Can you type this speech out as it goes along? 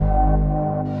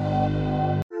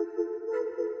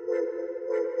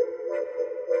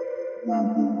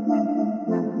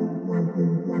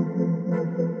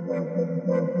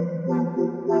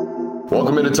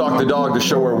Welcome into Talk the Dog, the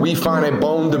show where we find a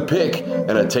bone to pick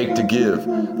and a take to give.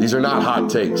 These are not hot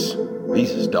takes.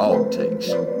 These is dog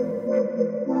takes.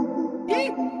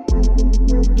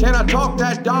 Can I talk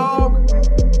that dog?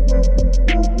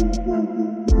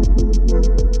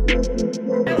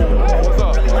 What's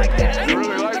up? Really like that. You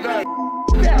really like that?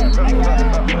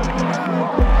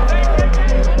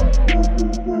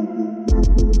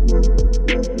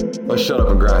 Let's shut up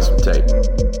and grind some tape.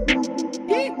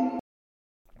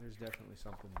 There's definitely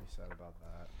something to be said about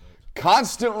that.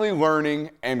 Constantly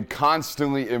learning and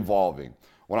constantly evolving.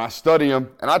 When I study them,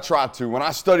 and I try to, when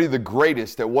I study the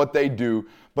greatest at what they do,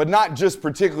 but not just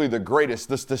particularly the greatest,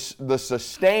 the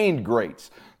sustained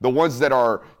greats, the ones that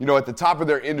are, at the top of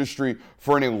their industry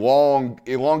for an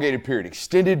elongated period,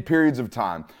 extended periods of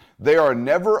time, they are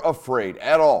never afraid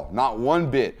at all, not one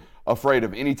bit, afraid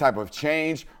of any type of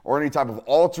change or any type of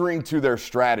altering to their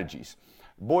strategies.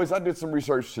 Boys, I did some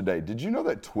research today. Did you know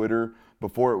that Twitter,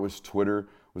 before it was Twitter,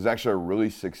 was actually a really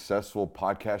successful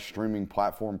podcast streaming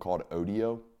platform called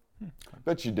Odeo?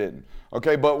 Bet you didn't.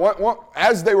 Okay, but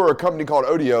as they were a company called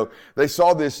Odeo, they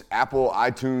saw this Apple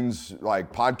iTunes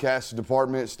podcast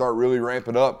department start really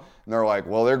ramping up, and they're like,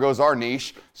 well, there goes our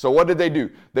niche. So what did they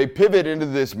do? They pivot into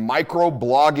this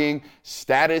micro-blogging,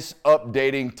 status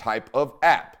updating type of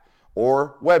app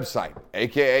or website,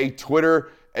 aka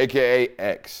Twitter, aka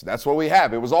X. That's what we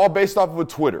have. It was all based off of a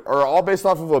Twitter, or all based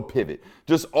off of a pivot,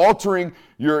 just altering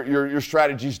your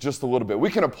strategies just a little bit. We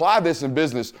can apply this in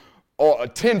business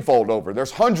tenfold over.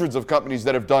 There's hundreds of companies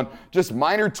that have done just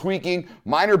minor tweaking,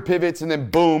 minor pivots, and then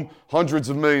boom, hundreds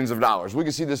of millions of dollars. We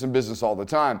can see this in business all the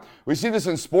time. We see this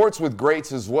in sports with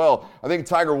greats as well. I think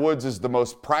Tiger Woods is the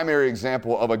most primary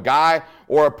example of a guy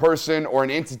or a person or an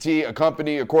entity, a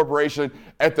company, a corporation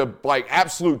at the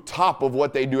absolute top of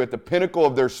what they do, at the pinnacle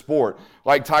of their sport,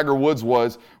 like Tiger Woods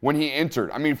was when he entered.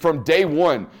 I mean, from day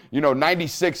one,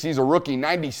 96, he's a rookie,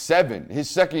 97, his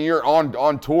second year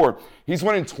on tour, he's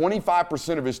winning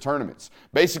 25% of his tournaments.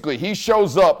 Basically, he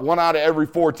shows up 1 out of every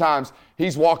 4 times,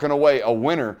 he's walking away a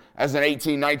winner as an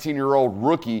 18, 19-year-old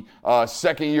rookie,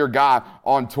 second-year guy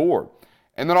on tour.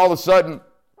 And then all of a sudden,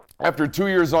 after 2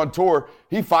 years on tour,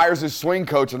 he fires his swing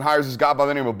coach and hires this guy by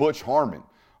the name of Butch Harmon.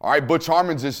 All right, Butch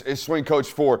Harmon's his swing coach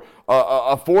for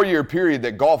a 4-year period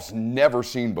that golf's never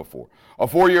seen before. A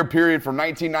 4-year period from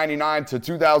 1999 to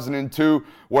 2002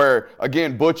 where,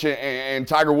 again, Butch and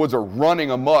Tiger Woods are running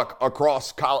amok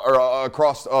across golf.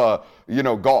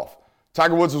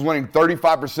 Tiger Woods was winning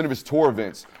 35% of his tour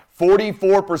events,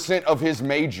 44% of his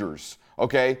majors.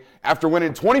 Okay, after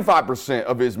winning 25%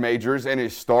 of his majors and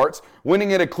his starts,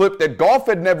 winning at a clip that golf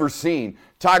had never seen,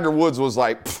 Tiger Woods was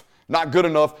like, not good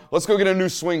enough. Let's go get a new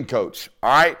swing coach,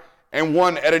 all right? And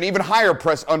won at an even higher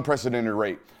unprecedented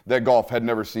rate that golf had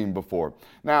never seen before.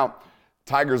 Now,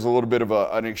 Tiger's a little bit of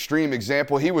an extreme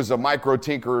example. He was a micro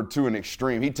tinkerer to an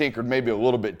extreme. He tinkered maybe a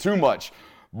little bit too much.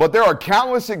 But there are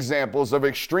countless examples of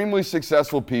extremely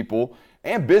successful people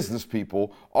and business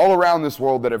people all around this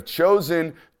world that have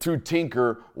chosen to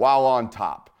tinker while on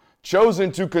top,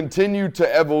 chosen to continue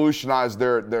to evolutionize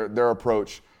their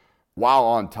approach while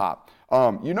on top.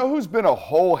 You know who's been a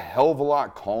whole hell of a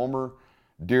lot calmer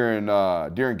during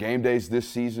game days this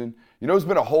season? You know who's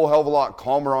been a whole hell of a lot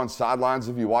calmer on sidelines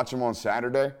if you watch him on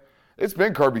Saturday? It's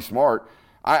been Kirby Smart.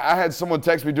 I had someone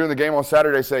text me during the game on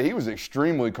Saturday say he was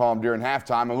extremely calm during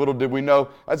halftime, and little did we know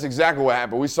that's exactly what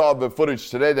happened. We saw the footage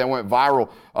today that went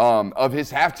viral of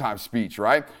his halftime speech,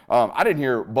 right? I didn't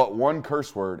hear but one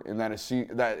curse word in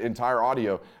that entire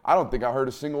audio. I don't think I heard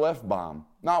a single F-bomb.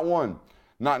 Not one.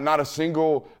 Not a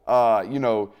single,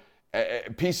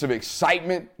 piece of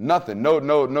excitement, nothing.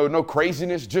 No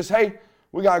craziness. Just, hey,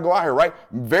 we got to go out here, right?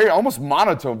 Very, almost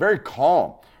monotone, very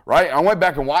calm. Right? I went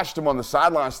back and watched him on the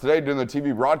sidelines today during the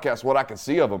TV broadcast, what I could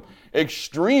see of him.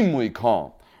 Extremely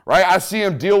calm, right? I see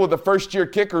him deal with a first-year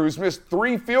kicker who's missed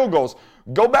 3 field goals.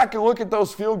 Go back and look at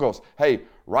those field goals. Hey,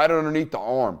 right underneath the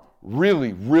arm,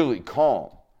 really, really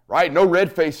calm, right? No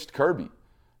red-faced Kirby.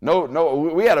 No,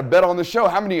 we had a bet on the show.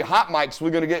 How many hot mics are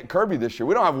we going to get Kirby this year?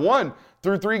 We don't have 1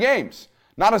 through 3 games.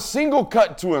 Not a single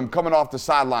cut to him coming off the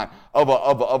sideline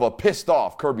of a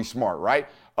pissed-off Kirby Smart, right?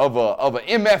 Of a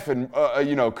MF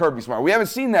and Kirby Smart. We haven't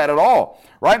seen that at all,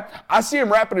 right? I see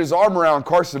him wrapping his arm around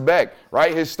Carson Beck,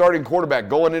 right? His starting quarterback,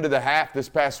 going into the half this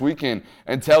past weekend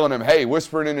and telling him, hey,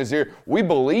 whispering in his ear, we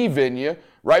believe in you,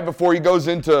 right before he goes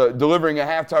into delivering a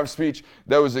halftime speech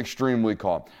that was extremely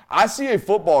calm. I see a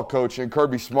football coach in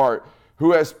Kirby Smart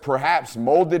who has perhaps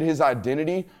molded his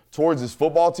identity towards his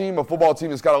football team, a football team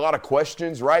that's got a lot of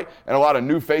questions, right? And a lot of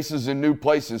new faces in new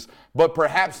places. But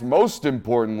perhaps most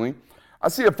importantly, I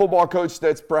see a football coach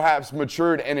that's perhaps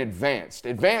matured and advanced.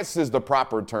 Advanced is the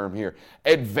proper term here.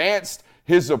 Advanced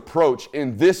his approach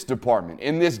in this department,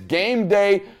 in this game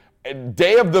day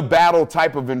of the battle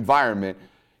type of environment.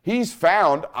 He's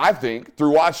found, I think,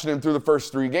 through watching him through the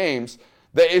first 3 games,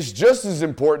 that it's just as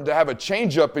important to have a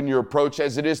change-up in your approach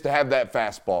as it is to have that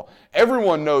fastball.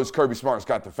 Everyone knows Kirby Smart's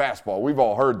got the fastball. We've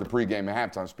all heard the pregame and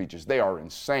halftime speeches. They are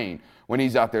insane when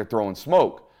he's out there throwing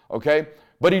smoke, okay?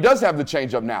 But he does have the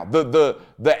change-up now.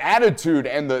 The attitude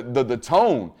and the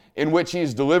tone in which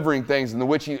he's delivering things and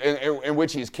in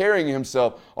which he's carrying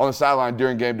himself on the sideline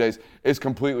during game days is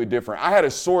completely different. I had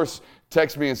a source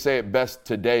text me and say it best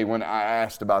today when I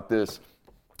asked about this,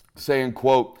 saying,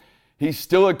 quote, "He's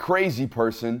still a crazy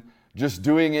person, just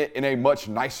doing it in a much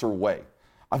nicer way."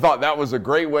 I thought that was a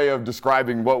great way of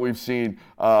describing what we've seen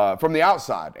from the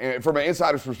outside. And from an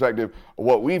insider's perspective,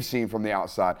 what we've seen from the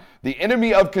outside. The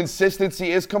enemy of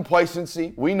consistency is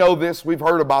complacency. We know this. We've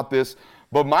heard about this.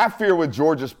 But my fear with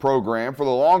Georgia's program for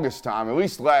the longest time, at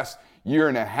least the last year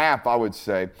and a half, I would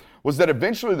say, was that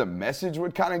eventually the message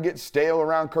would kind of get stale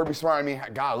around Kirby Smart. I mean,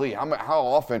 golly,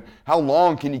 how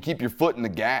long can you keep your foot in the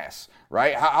gas,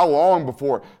 right? How long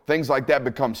before things like that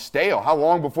become stale? How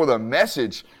long before the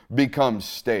message becomes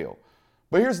stale?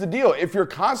 But here's the deal. If you're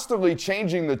constantly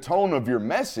changing the tone of your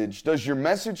message, does your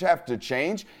message have to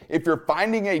change? If you're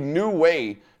finding a new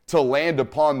way to land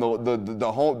upon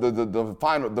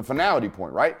the finality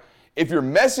point, right? If your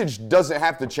message doesn't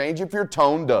have to change, if your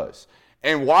tone does.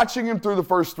 And watching him through the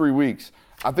first 3 weeks,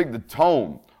 I think the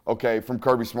tone, from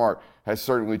Kirby Smart has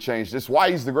certainly changed. It's why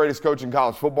he's the greatest coach in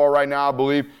college football right now, I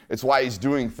believe. It's why he's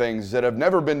doing things that have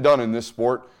never been done in this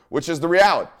sport, which is the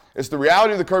reality. It's the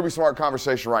reality of the Kirby Smart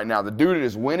conversation right now. The dude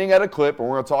is winning at a clip, and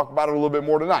we're going to talk about it a little bit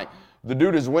more tonight. The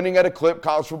dude is winning at a clip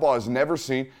college football has never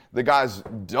seen. The guy's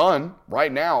done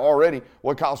right now already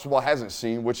what college football hasn't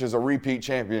seen, which is a repeat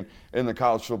champion in the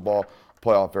college football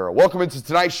playoff era. Welcome into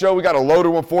tonight's show. We got a loaded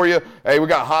one for you. Hey, we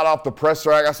got hot off the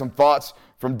presser. I got some thoughts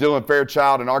from Dylan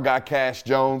Fairchild and our guy Cash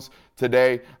Jones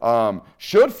today.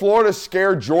 Should Florida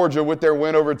scare Georgia with their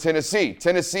win over Tennessee?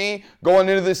 Tennessee going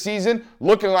into the season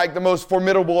looking like the most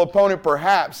formidable opponent.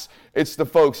 Perhaps it's the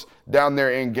folks down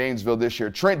there in Gainesville this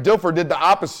year. Trent Dilfer did the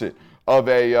opposite of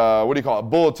a,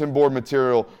 bulletin board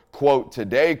material quote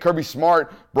today. Kirby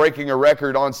Smart breaking a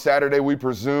record on Saturday, we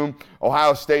presume.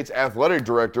 Ohio State's athletic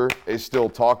director is still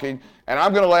talking. And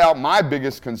I'm going to lay out my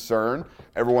biggest concern.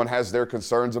 Everyone has their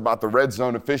concerns about the red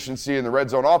zone efficiency and the red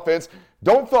zone offense.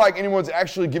 Don't feel like anyone's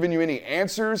actually giving you any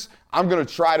answers. I'm going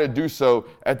to try to do so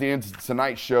at the end of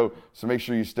tonight's show, so make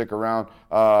sure you stick around.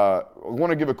 I want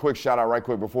to give a quick shout out right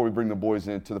quick before we bring the boys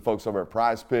in to the folks over at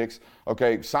Prize Picks.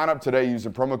 Okay, sign up today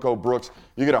using promo code Brooks.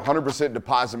 You get a 100%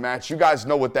 deposit match. You guys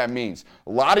know what that means.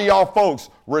 A lot of y'all folks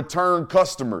return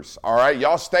customers, all right?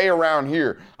 Y'all stay around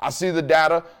here. I see the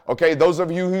data. Okay, those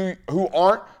of you who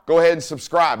aren't, go ahead and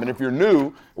subscribe. And if you're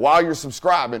new, while you're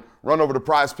subscribing, run over to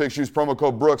Prize Picks, use promo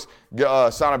code Brooks,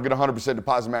 sign up, get a 100%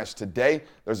 deposit match today.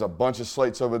 There's a bunch of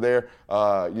slates over there.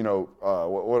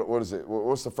 What is it?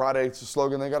 What's the Friday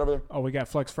slogan they got over there? Oh, we got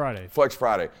Flex Friday. Flex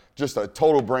Friday. Just a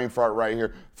total brain fart right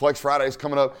here. Flex Friday is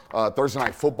coming up. Thursday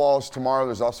night football is tomorrow.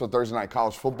 There's also Thursday night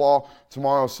college football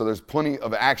tomorrow. So there's plenty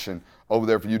of action over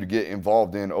there for you to get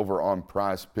involved in over on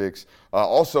Prize Picks.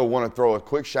 Also want to throw a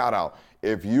quick shout out.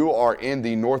 If you are in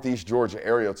the Northeast Georgia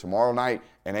area tomorrow night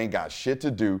and ain't got shit to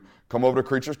do, come over to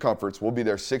Creatures Comforts. We'll be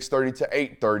there 6:30 to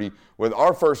 8:30 with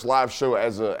our first live show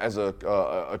as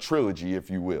a trilogy,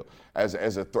 if you will. I was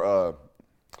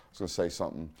gonna say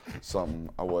something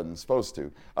I wasn't supposed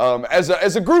to.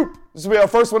 As a group, this will be our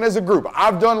first one as a group.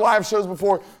 I've done live shows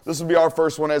before. This will be our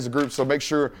first one as a group. So make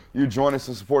sure you join us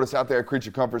and support us out there at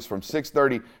Creature Comforts from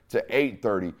 6:30 to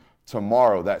 8:30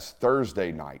 tomorrow. That's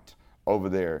Thursday night over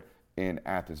there in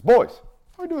Athens. Boys,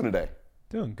 how are we doing today?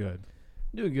 Doing good.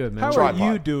 Doing good, man. How How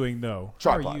are you doing, though?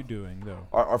 Tripod. How are you doing, though?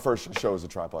 Our first show is a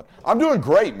tripod. I'm doing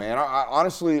great, man. I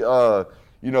honestly, I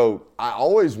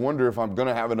always wonder if I'm going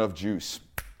to have enough juice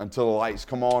until the lights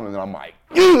come on, and then I'm like,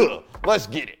 ugh, let's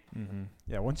get it. Mm-hmm.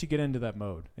 Yeah, once you get into that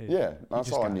mode.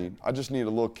 That's all I need. I just need a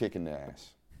little kick in the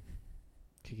ass.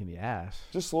 Kick in the ass?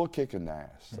 Just a little kick in the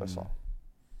ass. That's all.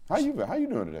 How you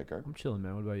doing today, Kirk? I'm chilling,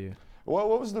 man. What about you?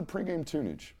 What was the pregame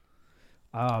tunage?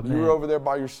 Oh, man. You were over there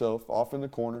by yourself, off in the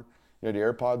corner. You had the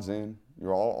AirPods in.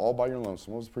 You're all by your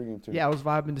lonesome. What was the pregame tunage? Yeah, I was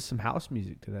vibing to some house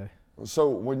music today. So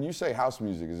when you say house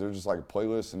music, is there just like a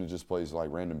playlist and it just plays like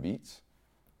random beats?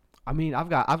 I mean, I've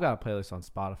got a playlist on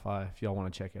Spotify if y'all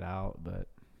want to check it out, but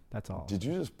that's all. Did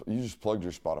you just plugged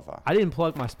your Spotify? I didn't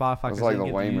plug my Spotify because like I didn't the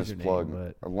give lamest the username.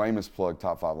 plug. But Lamest plug,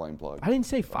 top 5 lane plug. I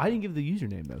didn't give the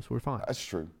username though, so we're fine. That's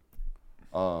true.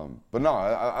 But no,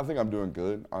 I think I'm doing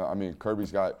good. I mean,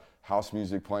 Kirby's got house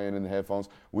music playing in the headphones.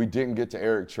 We didn't get to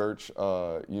Eric Church,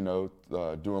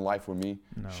 doing Life with Me.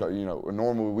 No.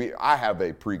 Normally I have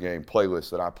a pregame playlist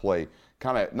that I play,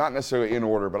 kind of not necessarily in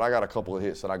order, but I got a couple of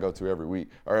hits that I go to every week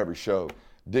or every show.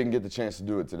 Didn't get the chance to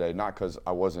do it today, not because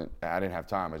I didn't have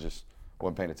time. I just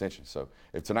wasn't paying attention. So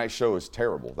if tonight's show is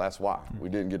terrible, that's why. We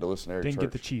didn't get to listen to Eric Church. Didn't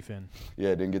get the Chief in. Yeah,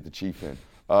 didn't get the Chief in.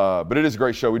 But it is a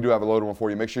great show. We do have a loaded one for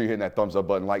you. Make sure you're hitting that thumbs up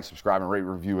button, like, subscribe, and rate,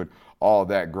 review, and all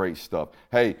that great stuff.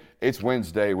 Hey, it's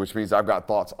Wednesday, which means I've got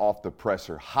thoughts off the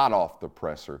presser, hot off the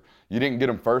presser. You didn't get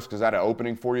them first because I had an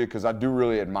opening for you, because I do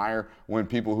really admire when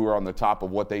people who are on the top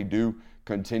of what they do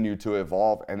continue to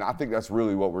evolve, and I think that's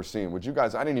really what we're seeing. Would you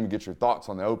guys, I didn't even get your thoughts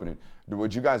on the opening.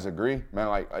 Would you guys agree?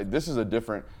 Man, this is a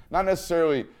different, not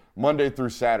necessarily Monday through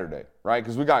Saturday, right?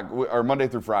 Because or Monday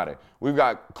through Friday. We've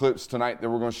got clips tonight that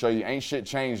we're going to show you. Ain't shit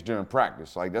changed during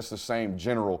practice. That's the same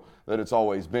general that it's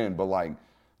always been. But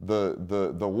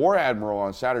the War Admiral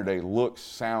on Saturday looks,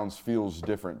 sounds, feels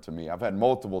different to me. I've had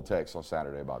multiple texts on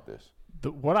Saturday about this.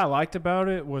 What I liked about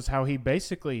it was how he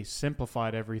basically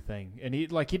simplified everything. And he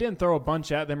didn't throw a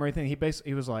bunch at them or anything.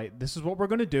 He was like, this is what we're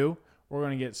going to do. We're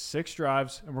going to get 6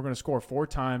 drives, and we're going to score 4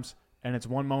 times, and it's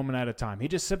one moment at a time. He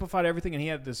just simplified everything, and he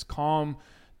had this calm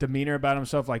demeanor about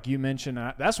himself, like you mentioned.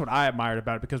 That's what I admired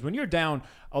about it, because when you're down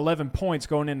 11 points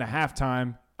going into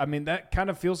halftime, I mean, that kind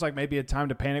of feels like maybe a time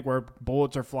to panic where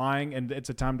bullets are flying and it's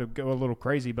a time to go a little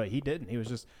crazy, but he didn't. He was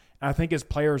just – I think his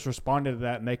players responded to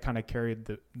that, and they kind of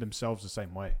carried themselves the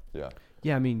same way. Yeah.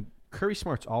 Yeah, I mean, Kirby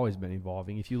Smart's always been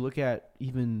evolving. If you look at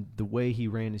even the way he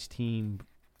ran his team –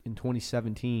 in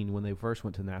 2017 when they first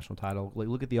went to the national title,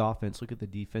 look at the offense, look at the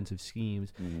defensive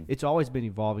schemes. Mm-hmm. It's always been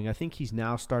evolving. I think he's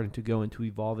now starting to go into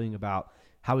evolving about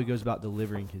how he goes about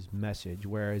delivering his message,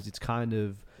 whereas it's kind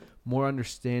of more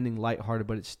understanding, lighthearted,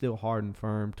 but it's still hard and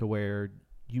firm to where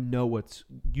you know what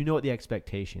the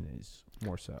expectation is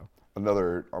more so.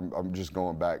 I'm just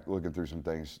going back, looking through some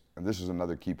things, and this is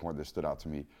another key point that stood out to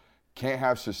me. Can't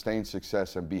have sustained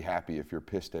success and be happy if you're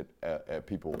pissed at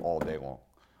people all day long.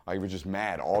 Like, if you're just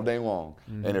mad all day long,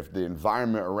 and if the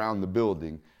environment around the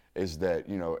building is that,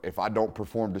 if I don't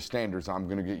perform to standards, I'm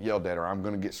going to get yelled at or I'm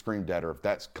going to get screamed at, or if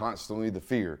that's constantly the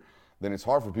fear, then it's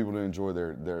hard for people to enjoy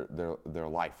their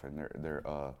life and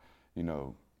their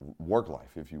work life,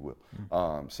 if you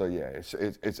will. So yeah,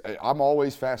 it's I'm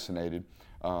always fascinated.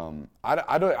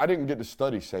 I didn't get to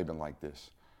study Saban like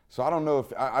this, so I don't know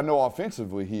if I know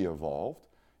offensively he evolved.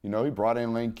 He brought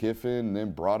in Lane Kiffin, and then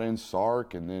brought in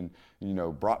Sark, and then,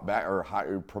 brought back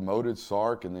promoted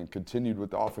Sark, and then continued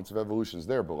with the offensive evolutions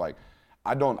there. But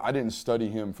I didn't study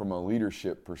him from a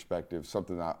leadership perspective,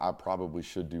 something that I probably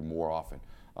should do more often.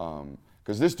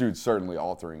 Because this dude's certainly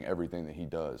altering everything that he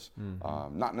does.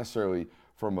 Mm-hmm. Not necessarily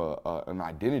from an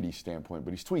identity standpoint,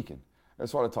 but he's tweaking.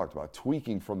 That's what I talked about.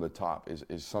 Tweaking from the top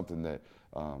is something that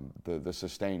the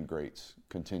sustained greats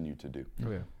continue to do.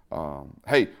 Oh, yeah.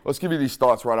 Hey, let's give you these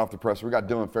thoughts right off the press. We got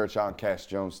Dylan Fairchild and Cass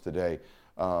Jones today.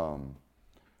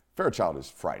 Fairchild is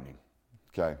frightening.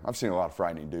 Okay, I've seen a lot of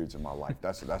frightening dudes in my life.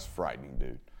 That's a frightening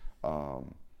dude.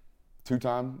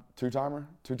 Two-time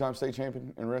state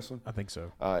champion in wrestling. I think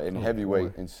so. In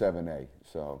heavyweight in 7A.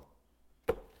 So,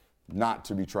 not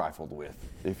to be trifled with,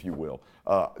 if you will.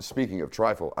 Speaking of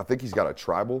trifle, I think he's got a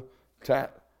tribal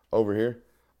tat over here.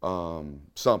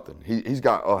 Something. He's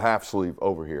got a half sleeve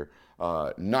over here.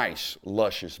 Nice,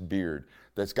 luscious beard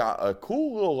that's got a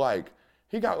cool little,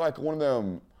 he got one of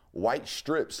them white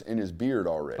strips in his beard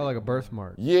already. Oh, like a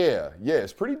birthmark. Yeah,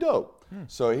 it's pretty dope.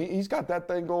 So he's got that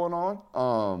thing going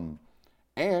on.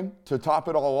 And to top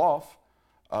it all off,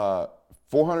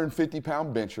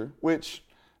 450-pound bencher, which,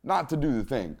 not to do the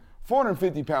thing,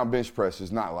 450-pound bench press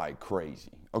is not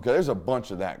crazy. Okay, there's a bunch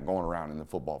of that going around in the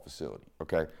football facility,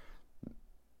 okay?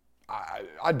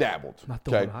 I dabbled. Not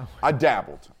the one I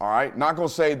dabbled. All right. Not gonna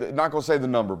say the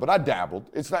number, but I dabbled.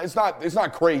 It's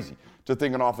not crazy to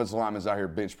think an offensive lineman's out here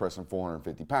bench pressing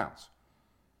 450 pounds.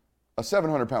 A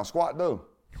 700-pound squat, though.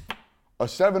 A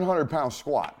 700-pound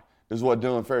squat is what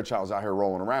Dylan Fairchild's out here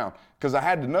rolling around. Because I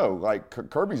had to know.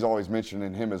 Kirby's always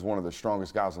mentioning him as one of the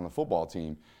strongest guys on the football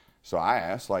team. So I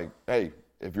asked, hey,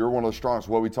 if you're one of the strongest,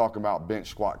 what are we talking about bench,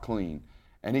 squat, clean?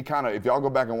 And he kind of, if y'all go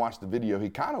back and watch the video, he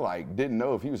kind of didn't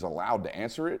know if he was allowed to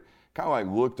answer it. Kind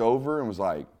of looked over and was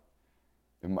like,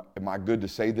 am I good to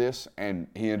say this? And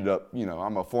he ended up,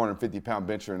 I'm a 450-pound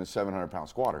bencher and a 700-pound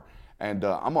squatter. And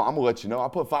I'm going to let you know, I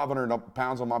put 500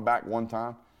 pounds on my back one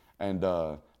time and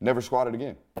never squatted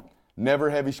again. Never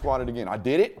heavy squatted again. I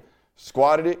did it,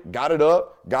 squatted it, got it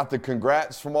up, got the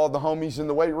congrats from all the homies in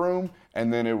the weight room,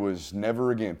 and then it was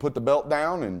never again. Put the belt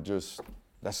down and just,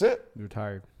 that's it. You're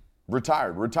tired.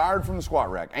 Retired from the squat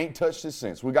rack. Ain't touched it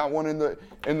since. We got one in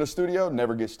the studio.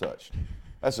 Never gets touched.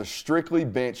 That's a strictly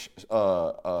bench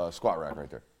squat rack right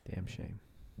there. Damn shame.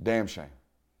 Damn shame.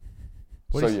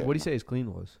 What do you say his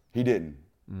clean was? He didn't.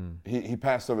 He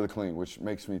passed over the clean, which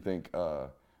makes me think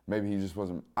maybe he just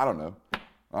wasn't. I don't know.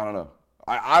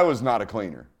 I was not a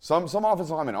cleaner. Some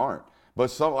offensive linemen aren't.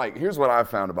 But here's what I've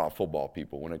found about football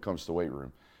people when it comes to weight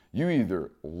room. You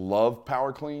either love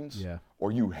power cleans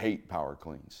or you hate power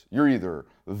cleans. You're either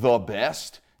the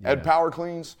best at power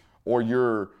cleans or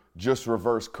you're just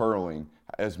reverse curling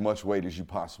as much weight as you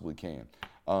possibly can.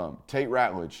 Tate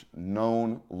Ratledge,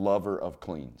 known lover of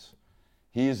cleans.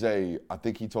 He is I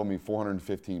think he told me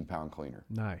 415-pound cleaner.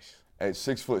 Nice. At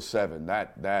 6'7",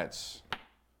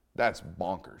 that's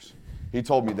bonkers. He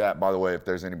told me that, by the way, if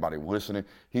there's anybody listening,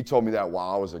 he told me that while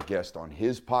I was a guest on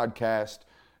his podcast,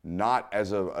 not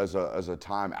as a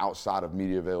time outside of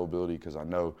media availability, because I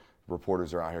know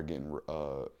reporters are out here getting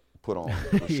put on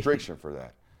restriction for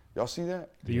that. Y'all see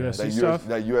that? The USC stuff?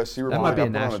 That USC reporter might be a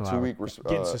got put on national a 2-week getting it might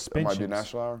be a suspensions.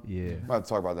 national hour? Yeah. I'm about to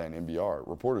talk about that in NBR.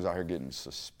 Reporters out here getting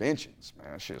suspensions,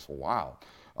 man. That shit's wild.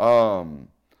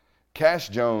 Cash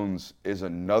Jones is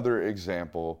another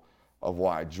example of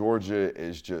why Georgia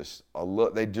is just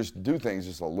they just do things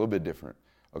just a little bit different,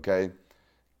 okay?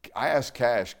 I asked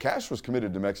Cash. Cash was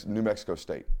committed to New Mexico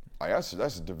State. That's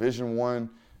a Division I,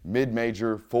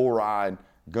 mid-major, full ride,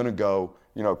 gonna go,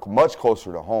 much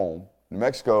closer to home. New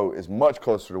Mexico is much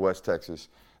closer to West Texas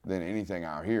than anything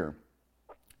out here.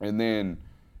 And then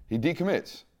he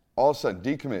decommits. All of a sudden,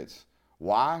 decommits.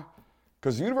 Why?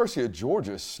 Because the University of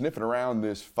Georgia is sniffing around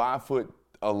this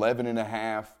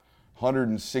 5'11.5",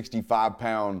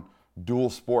 165-pound dual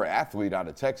sport athlete out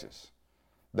of Texas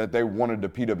that they wanted to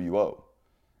PWO.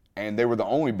 And they were the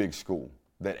only big school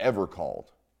that ever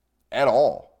called at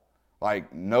all.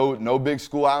 Like no big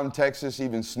school out in Texas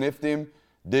even sniffed him,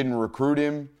 didn't recruit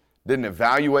him, didn't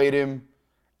evaluate him.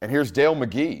 And here's Dale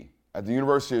McGee at the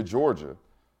University of Georgia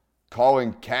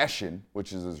calling Cashin,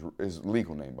 which is his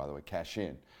legal name, by the way,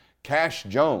 Cash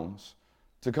Jones,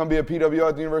 to come be a PWO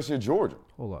at the University of Georgia.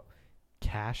 Hold up.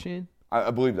 Cashin?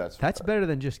 I believe that's better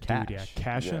than just Cash. Dude, yeah,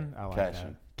 Cashin? I like Cashin.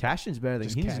 that. Cashin's better than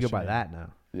Just he needs to go by cashing in. that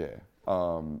now. Yeah.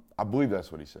 I believe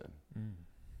that's what he said.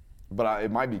 But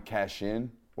it might be Cashin,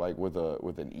 like with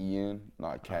an E-N,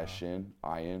 not Cashin,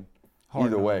 I-N. Hard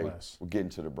Either way, nonetheless. we're getting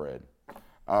to the bread.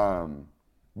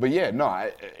 But yeah, no,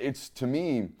 it's to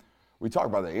me, we talk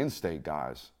about the in-state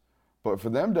guys, but for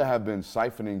them to have been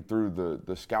siphoning through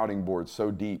the scouting board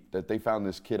so deep that they found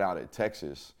this kid out at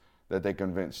Texas that they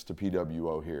convinced to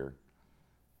PWO here.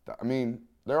 I mean,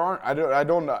 I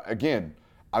don't know. Again,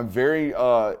 I'm very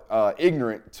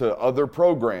ignorant to other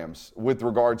programs with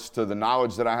regards to the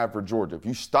knowledge that I have for Georgia. If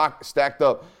you stacked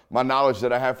up my knowledge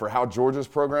that I have for how Georgia's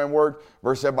program worked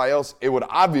versus everybody else, it would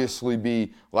obviously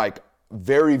be like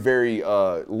very, very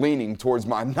leaning towards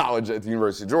my knowledge at the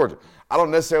University of Georgia. I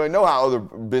don't necessarily know how other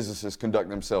businesses conduct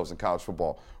themselves in college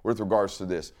football with regards to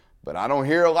this, but I don't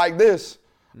hear it like this.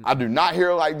 I do not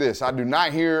hear it like this. I do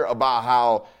not hear about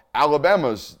how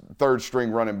Alabama's third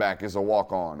string running back is a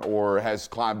walk-on or has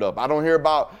climbed up. I don't hear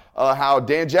about how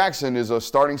Dan Jackson is a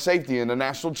starting safety in the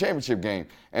national championship game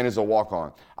and is a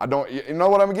walk-on. You know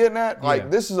what I'm getting at?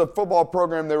 Like, this is a football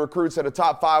program that recruits at a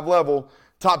top 5 level,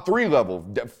 top 3 level.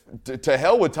 To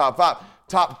hell with top 5.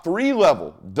 Top 3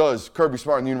 level does Kirby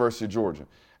Smart in the University of Georgia.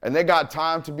 And they got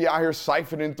time to be out here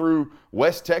siphoning through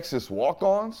West Texas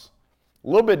walk-ons. A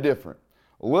little bit different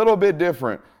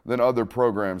than other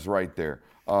programs right there.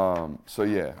 So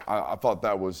yeah, I thought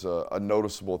that was a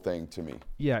noticeable thing to me.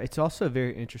 Yeah, it's also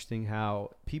very interesting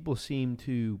how people seem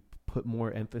to put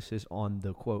more emphasis on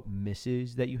the, quote,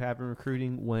 misses that you have in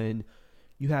recruiting when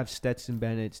you have Stetson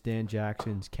Bennett's, Dan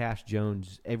Jackson's, Cash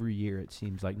Jones every year, it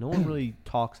seems like. No one really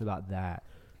talks about that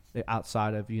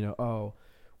outside of, we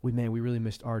really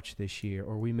missed Arch this year,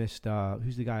 or we missed,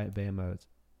 who's the guy at Bama?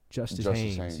 Justice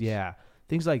Haynes. Yeah.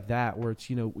 Things like that where it's,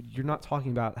 you're not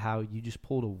talking about how you just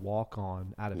pulled a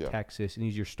walk-on out of Texas and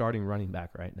he's your starting running back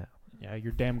right now. Yeah,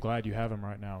 you're damn glad you have him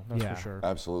right now. That's for sure.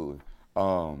 Absolutely.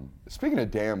 Speaking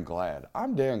of damn glad,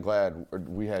 I'm damn glad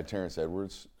we had Terrence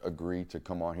Edwards agree to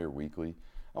come on here weekly.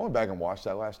 I went back and watched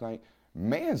that last night.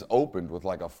 Man's opened with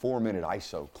like a 4-minute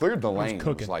ISO. Cleared the lane. It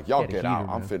was like, y'all get out.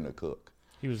 I'm fitting to cook.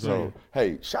 He was so,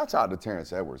 hey, shouts out to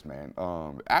Terrence Edwards, man.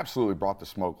 Absolutely brought the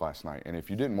smoke last night. And if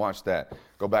you didn't watch that,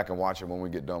 go back and watch it when we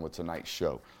get done with tonight's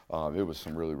show. It was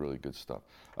some really, really good stuff.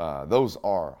 Those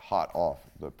are hot off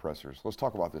the pressers. Let's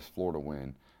talk about this Florida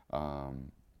win.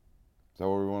 Is that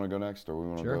where we want to go next? Or we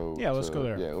want to go? Yeah, let's go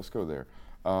there. Yeah, let's go there.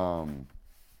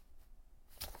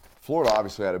 Florida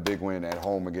obviously had a big win at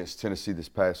home against Tennessee this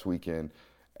past weekend.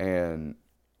 And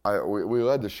we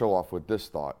led the show off with this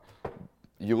thought.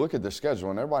 You look at the schedule,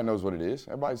 and everybody knows what it is.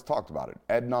 Everybody's talked about it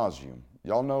ad nauseum.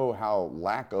 Y'all know how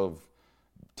lack of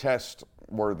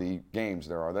test-worthy games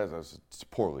there are. That's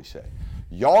poorly said.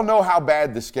 Y'all know how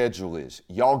bad the schedule is.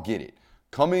 Y'all get it.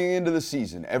 Coming into the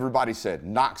season, everybody said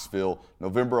Knoxville,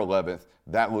 November 11th,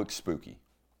 that looks spooky,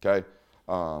 okay?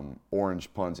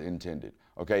 Orange puns intended,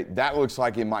 okay? That looks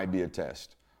like it might be a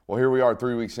test. Well, here we are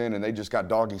 3 weeks in, and they just got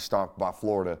doggy stomped by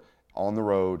Florida on the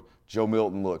road. Joe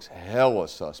Milton looks hella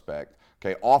suspect.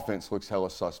 Okay, offense looks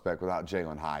hella suspect without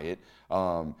Jalen Hyatt.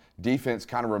 Defense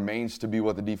kind of remains to be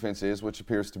what the defense is, which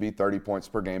appears to be 30 points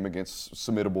per game against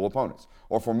formidable opponents.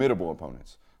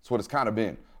 That's what it's kind of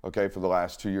been, okay, for the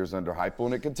last 2 years under Heupel,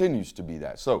 and it continues to be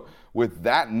that. So with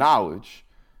that knowledge,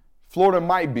 Florida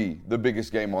might be the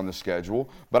biggest game on the schedule,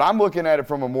 but I'm looking at it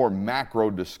from a more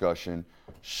macro discussion.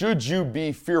 Should you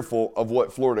be fearful of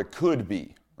what Florida could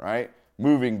be, right,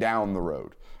 moving down the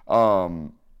road?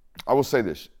 I will say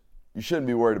this. You shouldn't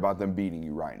be worried about them beating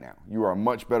you right now. You are a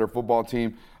much better football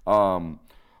team.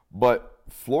 But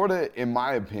Florida, in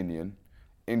my opinion,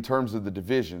 in terms of the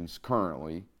divisions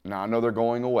currently, now I know they're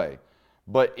going away,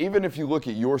 but even if you look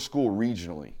at your school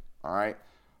regionally, all right,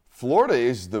 Florida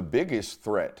is the biggest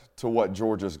threat to what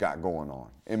Georgia's got going on,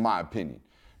 in my opinion,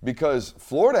 because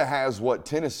Florida has what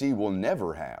Tennessee will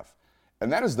never have, and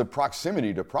that is the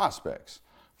proximity to prospects.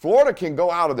 Florida can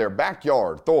go out of their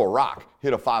backyard, throw a rock,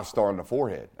 hit a 5-star in the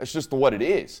forehead. That's just what it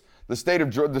is. The state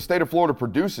of Florida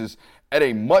produces at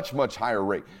a much, much higher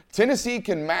rate. Tennessee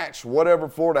can match whatever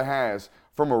Florida has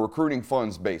from a recruiting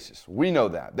funds basis. We know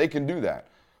that. They can do that.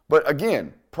 But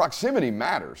again, proximity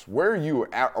matters. Where you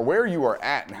are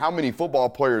at and how many football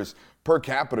players per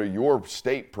capita your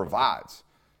state provides.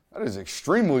 That is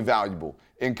extremely valuable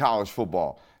in college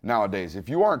football nowadays. If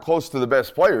you aren't close to the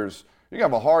best players, you're going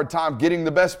to have a hard time getting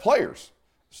the best players.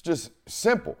 It's just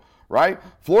simple, right?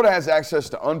 Florida has access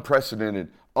to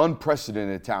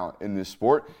unprecedented talent in this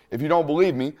sport. If you don't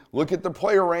believe me, look at the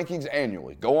player rankings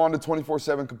annually. Go on to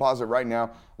 24/7 Composite right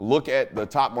now. Look at the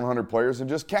top 100 players and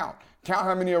just count. Count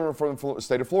how many of them are from the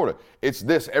state of Florida. It's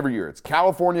this every year. It's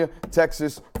California,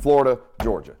 Texas, Florida,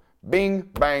 Georgia. Bing,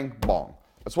 bang, bong.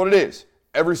 That's what it is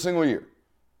every single year.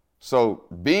 So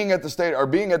being at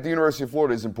the University of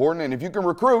Florida is important. And if you can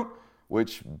recruit,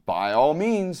 which by all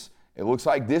means, it looks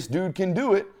like this dude can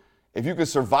do it. If you can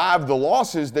survive the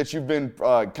losses that you've been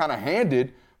kind of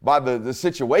handed by the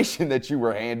situation that you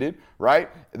were handed, right?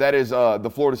 That is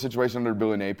the Florida situation under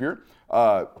Billy Napier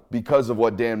because of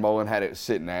what Dan Mullen had it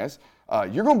sitting as.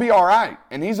 You're going to be all right.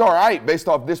 And he's all right based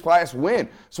off this last win.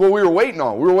 It's what we were waiting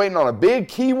on. We were waiting on a big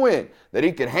key win that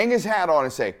he could hang his hat on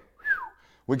and say,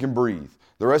 we can breathe.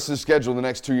 The rest of the schedule the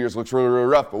next 2 years looks really, really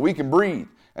rough, but we can breathe.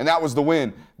 And that was the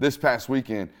win this past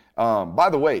weekend. By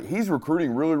the way, he's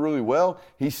recruiting really, really well.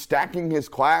 He's stacking his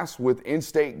class with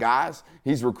in-state guys.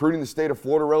 He's recruiting the state of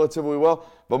Florida relatively well.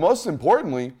 But most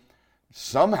importantly,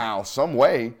 somehow, some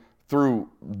way, through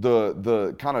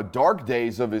the kind of dark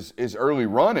days of his early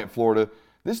run at Florida,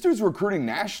 this dude's recruiting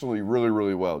nationally really,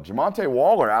 really well. Jamonte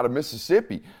Waller out of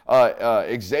Mississippi.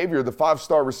 Xavier, the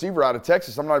 5-star receiver out of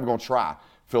Texas. I'm not even going to try.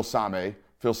 Phil Same.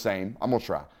 I'm going to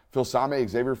try. Phil Same,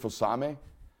 Xavier Filsame.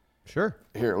 Sure.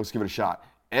 Here, let's give it a shot.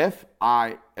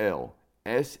 Filsaime.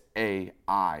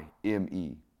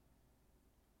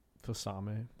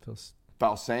 Filsame.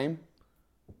 Falsame?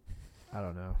 I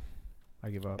don't know. I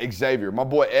give up. Xavier, my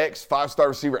boy X, 5-star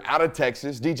receiver out of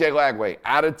Texas. DJ Lagway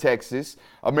out of Texas.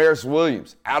 Amaris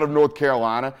Williams out of North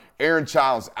Carolina. Aaron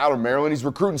Childs out of Maryland. He's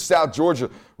recruiting South Georgia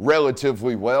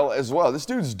relatively well as well. This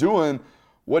dude's doing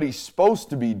what he's supposed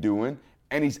to be doing,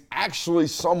 and he's actually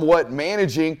somewhat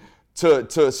managing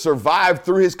to survive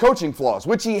through his coaching flaws,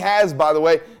 which he has, by the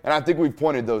way, and I think we've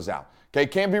pointed those out. Okay,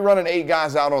 can't be running 8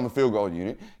 guys out on the field goal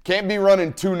unit. Can't be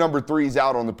running 2 number 3s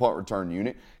out on the punt return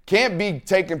unit. Can't be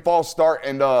taking false start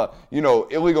and,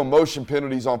 illegal motion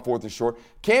penalties on 4th and short.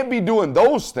 Can't be doing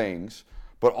those things.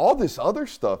 But all this other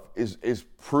stuff is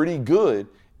pretty good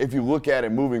if you look at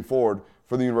it moving forward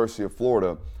for the University of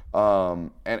Florida.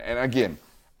 And again,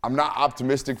 I'm not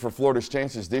optimistic for Florida's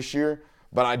chances this year,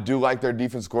 but I do like their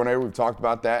defense coordinator. We've talked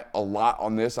about that a lot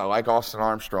on this. I like Austin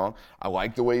Armstrong. I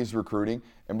like the way he's recruiting.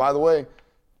 And by the way,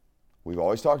 we've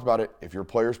always talked about it. If your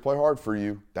players play hard for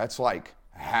you, that's like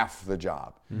half the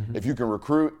job. Mm-hmm. If you can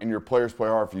recruit and your players play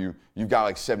hard for you, you've got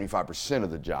like 75%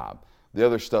 of the job. The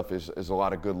other stuff is a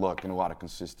lot of good luck and a lot of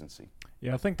consistency.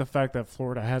 Yeah, I think the fact that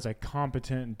Florida has a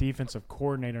competent defensive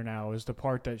coordinator now is the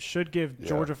part that should give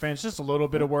Georgia fans just a little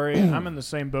bit of worry. I'm in the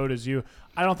same boat as you.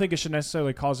 I don't think it should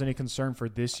necessarily cause any concern for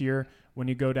this year when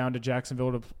you go down to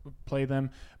Jacksonville to play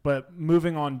them. But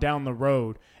moving on down the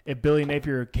road, if Billy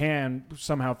Napier can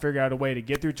somehow figure out a way to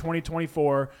get through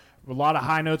 2024, a lot of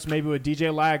high notes maybe with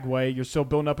DJ Lagway, you're still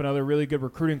building up another really good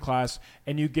recruiting class,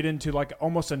 and you get into like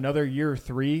almost another year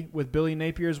 3 with Billy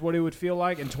Napier is what it would feel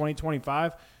like in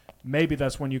 2025. Maybe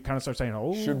that's when you kind of start saying,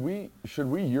 oh. Should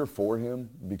we year 4 him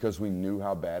because we knew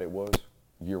how bad it was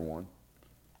year 1?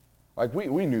 Like,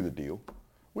 we knew the deal.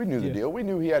 We knew the deal. We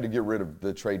knew he had to get rid of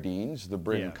the Trey Deans, the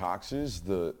Brenton Coxes,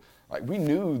 we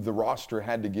knew the roster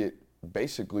had to get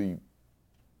basically,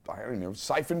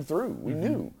 siphoned through. We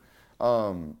knew.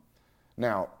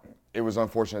 Now, it was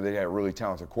unfortunate that he had a really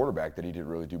talented quarterback that he didn't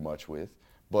really do much with,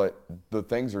 but the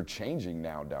things are changing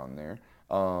now down there.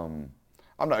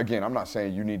 I'm not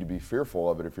saying you need to be fearful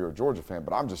of it if you're a Georgia fan,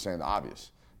 but I'm just saying the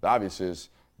obvious. The obvious is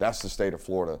that's the state of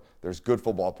Florida. There's good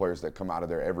football players that come out of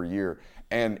there every year.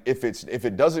 And if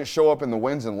it doesn't show up in the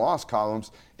wins and loss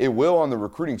columns, it will on the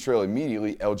recruiting trail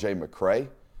immediately. L.J. McCray.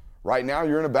 Right now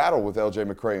you're in a battle with L.J.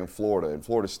 McCray in Florida and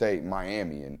Florida State and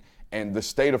Miami and the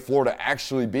state of Florida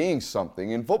actually being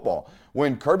something in football.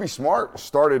 When Kirby Smart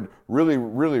started really,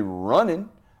 really running,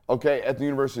 at the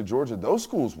University of Georgia, those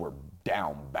schools were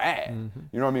down bad.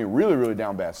 You know what I mean? Really, really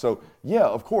down bad. So, yeah,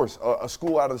 of course, a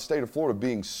school out of the state of Florida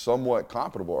being somewhat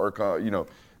comparable or,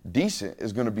 decent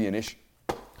is going to be an issue.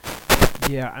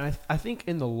 Yeah, and I think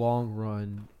in the long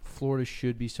run, Florida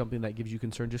should be something that gives you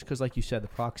concern just because, like you said, the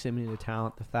proximity to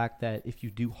talent, the fact that if you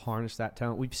do harness that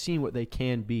talent, we've seen what they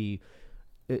can be.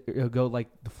 It'll go like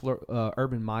the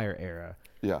Urban Meyer era.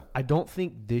 Yeah. I don't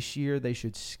think this year they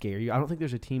should scare you. I don't think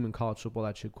there's a team in college football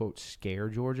that should, quote, scare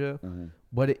Georgia.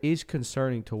 But it is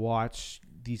concerning to watch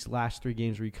these last 3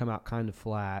 games where you come out kind of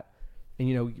flat.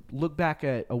 And, look back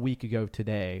at a week ago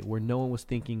today where no one was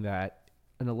thinking that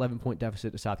an 11-point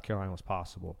deficit to South Carolina was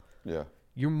possible. Yeah.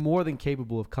 You're more than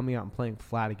capable of coming out and playing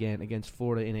flat again against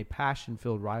Florida in a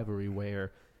passion-filled rivalry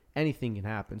where anything can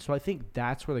happen. So I think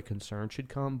that's where the concern should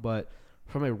come. But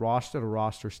from a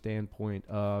roster-to-roster standpoint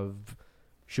of –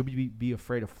 should we be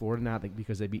afraid of Florida now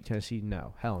because they beat Tennessee?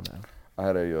 No. Hell no. I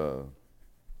had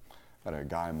a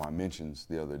guy in my mentions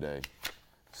the other day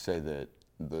say that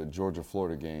the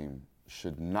Georgia-Florida game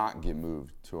should not get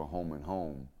moved to a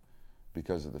home-and-home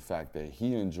because of the fact that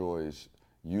he enjoys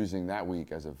using that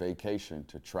week as a vacation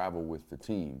to travel with the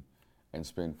team and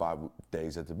spend 5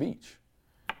 days at the beach.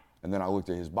 And then I looked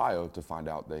at his bio to find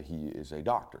out that he is a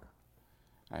doctor.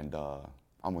 And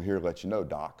I'm here to let you know,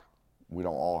 Doc, we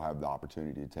don't all have the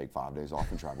opportunity to take 5 days off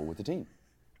and travel with the team,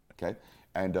 okay?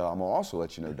 And I'm gonna also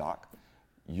let you know, Doc,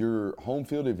 your home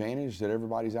field advantage that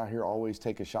everybody's out here always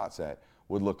taking shots at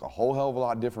would look a whole hell of a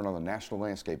lot different on the national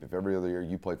landscape if every other year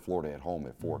you played Florida at home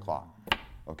at 4 o'clock,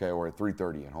 okay, or at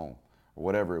 3:30 at home, or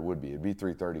whatever it would be. It'd be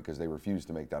 3:30 because they refused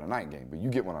to make that a night game, but you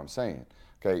get what I'm saying.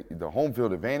 Okay, the home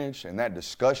field advantage and that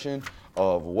discussion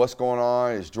of what's going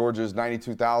on, is Georgia's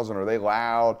 92,000, are they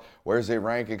loud, where's they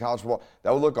rank in college football,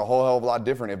 that would look a whole hell of a lot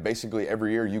different if basically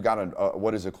every year you got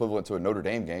what is equivalent to a Notre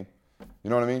Dame game. You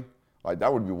know what I mean? Like,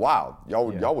 that would be wild.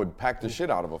 Y'all would pack the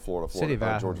shit out of a Florida City of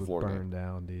Athens Georgia would Florida burn game.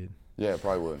 down, dude. Yeah, it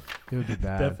probably would. It would be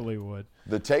bad. Definitely would.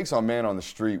 The takes on Man on the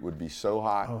Street would be so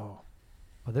hot. Oh.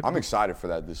 I'm excited for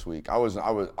that this week. I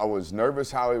was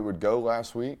nervous how it would go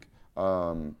last week.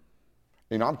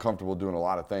 I'm comfortable doing a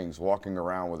lot of things, walking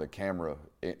around with a camera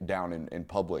down in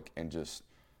public and just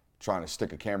trying to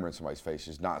stick a camera in somebody's face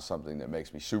is not something that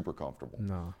makes me super comfortable.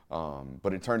 No.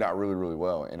 But it turned out really, really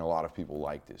well, and a lot of people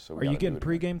liked it. So are you getting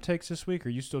pregame takes this week, or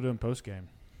are you still doing postgame?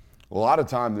 A lot of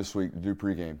time this week to do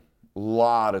pregame. A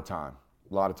lot of time.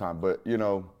 But,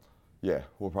 yeah,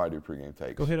 we'll probably do pregame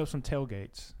takes. Go hit up some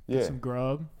tailgates. Yeah. Get some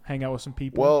grub. Hang out with some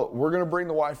people. Well, we're going to bring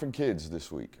the wife and kids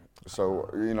this week. So,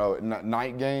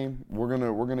 night game, we're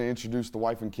gonna introduce the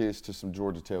wife and kids to some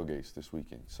Georgia tailgates this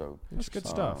weekend. So that's good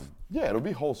stuff. Yeah, it'll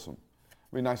be wholesome.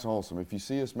 It'll be nice and wholesome. If you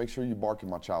see us, make sure you bark in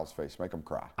my child's face. Make them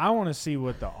cry. I want to see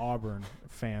what the Auburn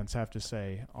fans have to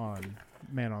say on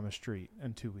Man on the Street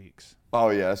in 2 weeks. Oh,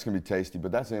 yeah, that's going to be tasty,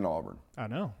 but that's in Auburn. I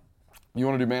know. You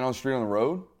want to do Man on the Street on the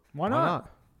road? Why not?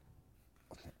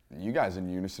 You guys in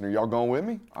unison. Are y'all going with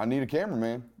me? I need a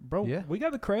cameraman. Bro, Yeah. we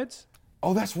got the creds.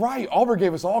 Oh, that's right. Auburn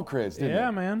gave us all creds, didn't Yeah,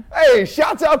 they? man. Hey,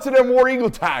 shouts out to them War Eagle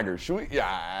Tigers. Should we?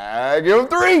 Yeah, give them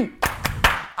 3.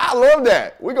 I love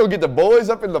that. We're going to get the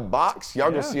boys up in the box. Y'all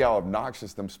going to see how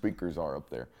obnoxious them speakers are up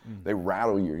there. They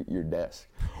rattle your desk.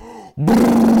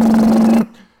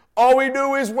 All we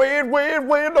do is win,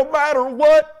 no matter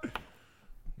what.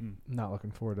 Not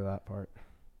looking forward to that part.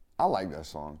 I like that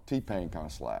song. T-Pain kind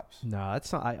of slaps. No,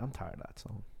 that's not. I'm tired of that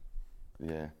song.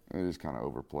 Yeah, it is kind of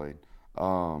overplayed.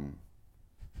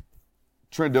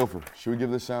 Trent Dilfer, should we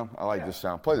give this sound? I like this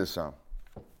sound. Play this sound.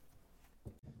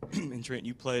 And Trent,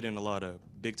 you played in a lot of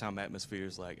big-time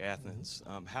atmospheres like Athens.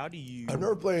 How do you? I've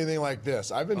never played anything like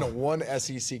this. I've been to one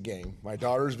SEC game. My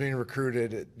daughter's being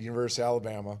recruited at University of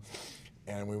Alabama,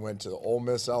 and we went to the Ole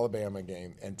Miss Alabama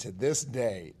game. And to this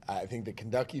day, I think the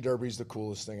Kentucky Derby is the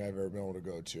coolest thing I've ever been able to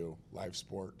go to, live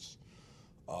sports.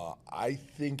 I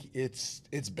think it's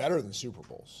better than Super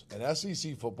Bowls. An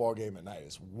SEC football game at night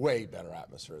is way better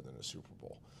atmosphere than a Super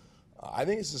Bowl. I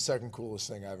think it's the second coolest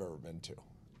thing I've ever been to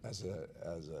as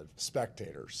a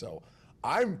spectator. So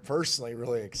I'm personally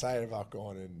really excited about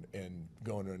going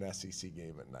to an SEC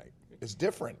game at night. It's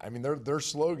different. I mean, their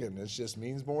slogan is just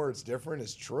means more. It's different.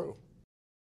 It's true.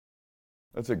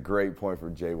 That's a great point for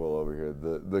Jay Will over here.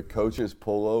 The coach's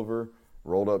pullover,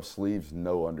 rolled up sleeves,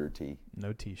 no under tee.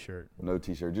 No T-shirt. No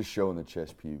T-shirt, just showing the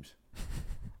chest pubes.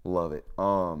 Love it.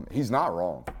 He's not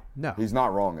wrong. No. He's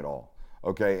not wrong at all.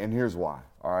 Okay, and here's why.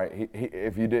 All right,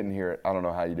 if you didn't hear it, I don't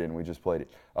know how you didn't. We just played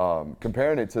it.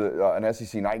 Comparing it to an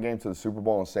SEC night game to the Super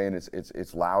Bowl and saying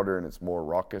it's louder and it's more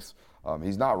raucous,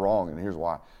 he's not wrong, and here's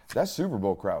why. That Super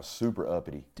Bowl crowd's super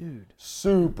uppity. Dude.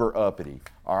 Super uppity.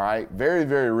 All right, very,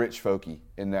 very rich folky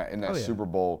in that Oh, yeah. Super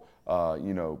Bowl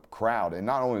crowd. And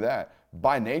not only that,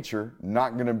 by nature,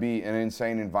 not going to be an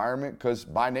insane environment because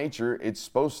by nature, it's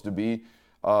supposed to be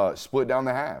split down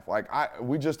the half.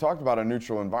 We just talked about a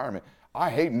neutral environment. I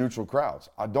hate neutral crowds.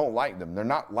 I don't like them. They're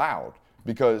not loud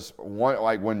because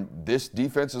when this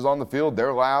defense is on the field,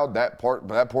 they're loud. That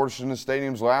portion of the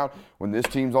stadium's loud. When this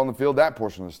team's on the field, that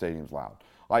portion of the stadium's loud.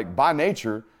 By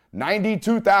nature,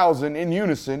 92,000 in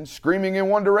unison screaming in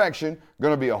one direction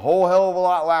going to be a whole hell of a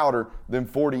lot louder than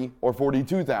 40 or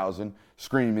 42,000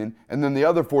 screaming, and then the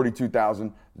other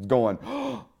 42,000 going,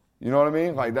 you know what I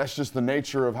mean? That's just the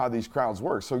nature of how these crowds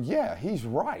work. So, yeah, he's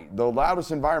right. The loudest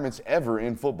environments ever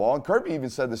in football, and Kirby even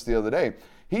said this the other day,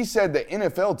 he said that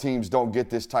NFL teams don't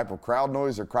get this type of crowd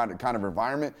noise or kind of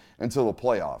environment until the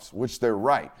playoffs, which they're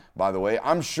right, by the way.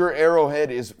 I'm sure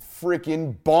Arrowhead is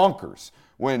freaking bonkers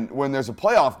when there's a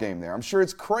playoff game there. I'm sure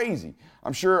it's crazy.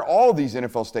 I'm sure all these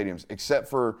NFL stadiums, except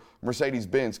for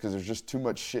Mercedes-Benz, because there's just too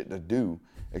much shit to do,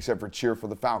 except for cheer for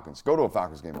the Falcons. Go to a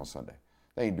Falcons game on Sunday.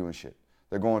 They ain't doing shit.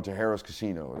 They're going to Harrah's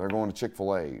Casino. They're going to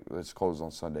Chick-fil-A. It's closed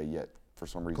on Sunday yet for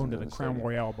some reason. Going to the Crown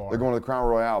Royale bar. They're going to the Crown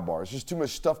Royale bar. It's just too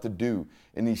much stuff to do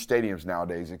in these stadiums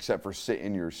nowadays except for sit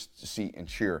in your seat and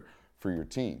cheer for your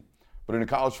team. But in a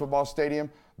college football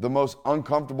stadium, the most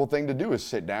uncomfortable thing to do is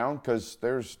sit down because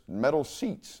there's metal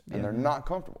seats and they're not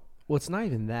comfortable. Well, it's not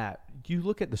even that. You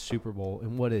look at the Super Bowl,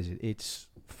 and what is it? It's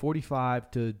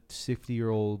 45 to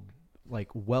 60-year-old,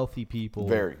 wealthy people.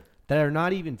 Very. That are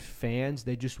not even fans.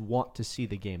 They just want to see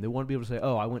the game. They want to be able to say,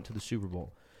 oh, I went to the Super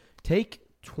Bowl. Take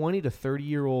 20 to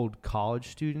 30-year-old college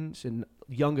students and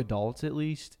young adults at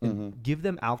least and give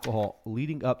them alcohol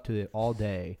leading up to it all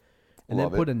day and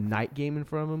Love then put it. a night game in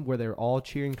front of them where they're all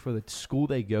cheering for the school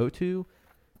they go to.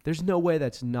 There's no way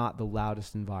that's not the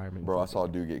loudest environment. Bro, I saw a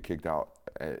dude get kicked out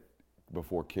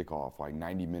before kickoff,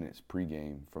 90 minutes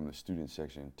pregame from the student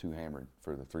section, too hammered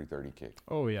for the 3:30 kick.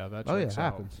 Oh, yeah, that Oh, yeah, checks it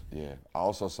out. happens. Yeah. I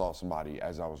also saw somebody,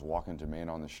 as I was walking to man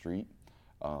on the street,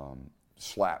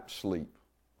 slap sleep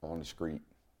on the street.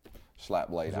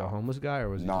 Slap laid Was it a out. homeless guy or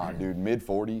was it? Nah, dude,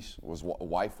 mid-40s.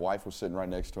 Wife was sitting right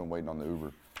next to him waiting on the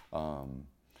Uber.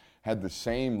 Had the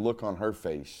same look on her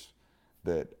face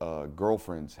that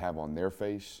girlfriends have on their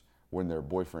face when their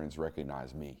boyfriends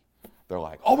recognize me. They're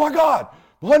like, oh my God,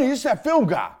 honey, it's that film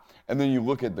guy. And then you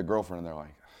look at the girlfriend and they're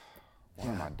like, why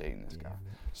am I dating this guy?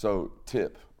 So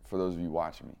tip for those of you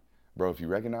watching me, bro, if you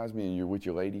recognize me and you're with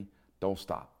your lady, don't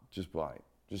stop. Just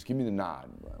just give me the nod.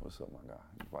 Like, what's up, my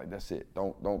guy? That's it.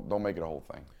 Don't make it a whole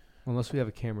thing. Unless we have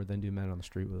a camera, then do men on the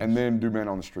street with us. And then do men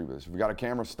on the street with us. If we got a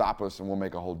camera, stop us and we'll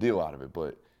make a whole deal out of it.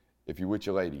 But if you're with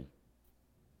your lady,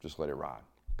 just let it ride.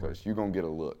 Because you're going to get a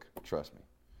look, trust me.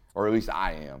 Or at least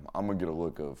I am. I'm going to get a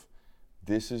look of,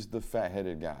 this is the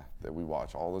fat-headed guy that we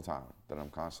watch all the time, that I'm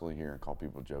constantly hearing call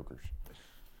people jokers.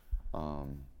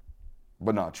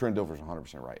 But no, Trent Dilfer's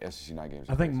 100% right. SEC night games.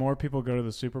 I think more people go to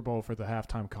the Super Bowl for the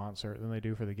halftime concert than they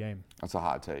do for the game. That's a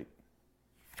hot take.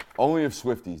 Only if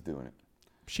Swifty's doing it.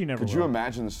 She never Could will. you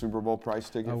imagine the Super Bowl price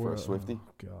ticket for a Swifty?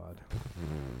 Oh, God.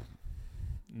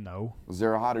 No. Was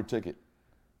there a hotter ticket?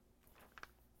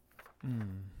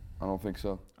 I don't think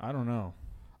so. I don't know.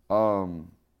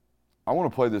 I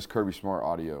want to play this Kirby Smart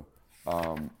audio.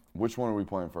 Which one are we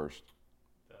playing first?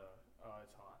 It's hot.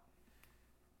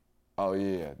 Oh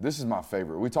yeah, this is my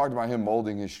favorite. We talked about him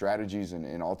molding his strategies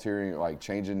and altering, like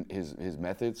changing his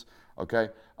methods. Okay,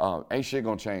 ain't shit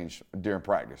gonna change during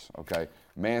practice. Okay,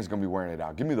 man's gonna be wearing it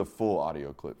out. Give me the full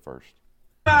audio clip first.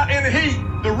 Out in the heat,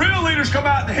 the real leaders come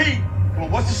out in the heat. Well,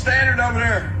 what's the standard over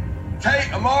there? Tate,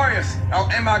 Amarius,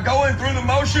 am I going through the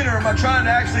motion or am I trying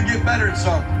to actually get better at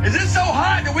something? Is it so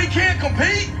hot that we can't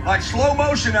compete? Like slow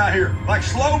motion out here, like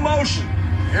slow motion.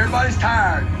 Everybody's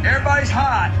tired. Everybody's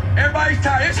hot. Everybody's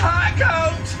tired. It's hot,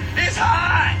 coach. It's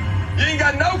hot. You ain't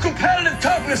got no competitive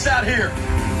toughness out here.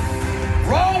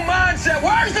 Wrong mindset.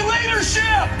 Where's the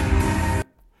leadership?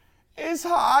 It's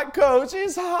hot, coach.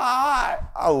 It's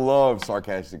hot. I love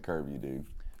sarcastic Kirby, dude.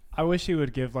 I wish he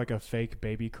would give like a fake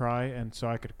baby cry, and so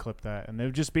I could clip that, and it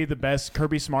would just be the best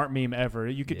Kirby Smart meme ever.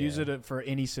 You could use it for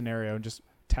any scenario and just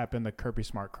tap in the Kirby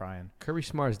Smart crying. Kirby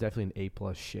Smart is definitely an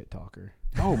A+ shit talker.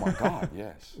 Oh my God,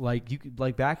 yes. Like you could,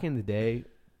 like back in the day,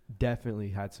 definitely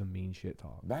had some mean shit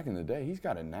talk. Back in the day, he's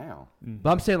got it now.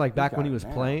 But I'm saying like back when he was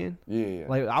now. playing, Yeah.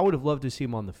 like I would have loved to see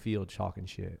him on the field talking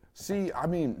shit. See, I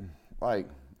mean, like,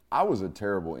 I was a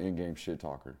terrible in-game shit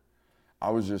talker. I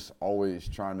was just always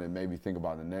trying to maybe think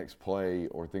about the next play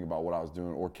or think about what I was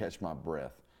doing or catch my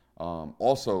breath.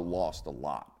 Also lost a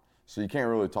lot. So you can't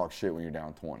really talk shit when you're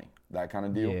down 20, that kind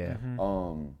of deal. Yeah.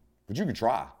 But you could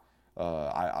try.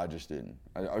 I just didn't.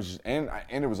 I was just, and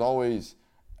it was always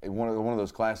one of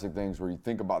those classic things where you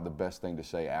think about the best thing to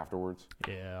say afterwards.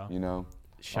 Yeah. You know?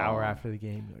 Shower after the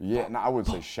game. Like, Yeah, no, I would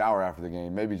say shower after the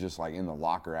game. Maybe just like in the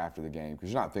locker after the game,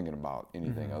 because you're not thinking about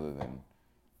anything other than,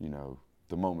 you know,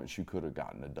 the moments you could have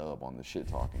gotten a dub on the shit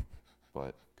talking,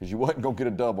 but because you wasn't gonna get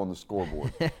a dub on the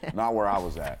scoreboard, not where I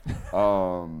was at.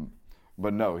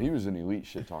 But no, he was an elite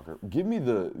shit talker. Give me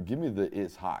the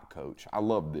it's hot, coach. I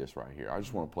love this right here. I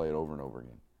just want to play it over and over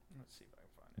again. Let's see if I can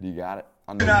find it. Do you got it?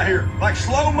 I know Out here, like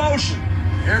slow motion.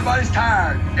 Everybody's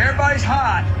tired. Everybody's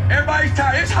hot. Everybody's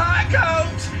tired. It's hot,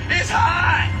 coach. It's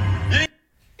hot.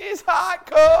 It's hot,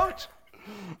 coach.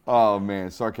 Oh man,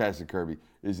 sarcastic Kirby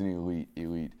is an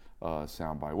elite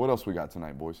soundbite. What else we got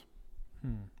tonight, boys?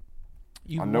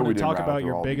 You I know we want to didn't talk rattle about through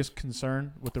your all biggest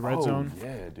concern with the red zone?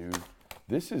 Yeah, dude.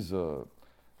 This is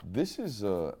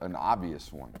an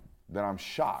obvious one that I'm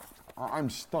shocked. I'm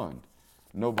stunned.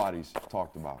 Nobody's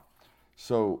talked about.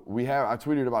 So I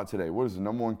tweeted about today. What is the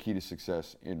number one key to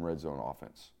success in red zone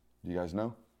offense? Do you guys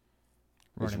know?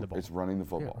 Running the ball. It's running the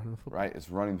football, running the football. right? It's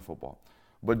running the football.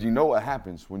 But do you know what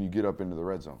happens when you get up into the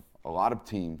red zone? A lot of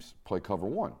teams play cover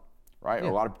one, right? Yeah.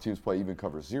 A lot of teams play even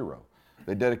cover zero.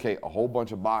 They dedicate a whole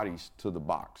bunch of bodies to the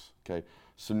box, okay?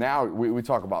 So now we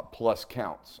talk about plus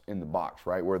counts in the box,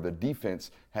 right? Where the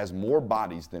defense has more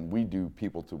bodies than we do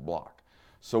people to block.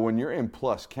 So when you're in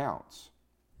plus counts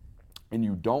and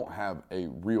you don't have a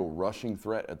real rushing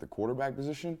threat at the quarterback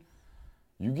position,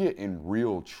 you get in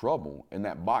real trouble and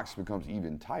that box becomes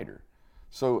even tighter.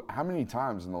 So how many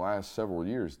times in the last several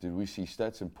years did we see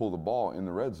Stetson pull the ball in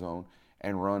the red zone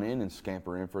and run in and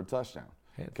scamper in for a touchdown?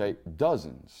 Okay,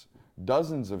 dozens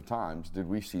of times did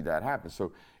we see that happen.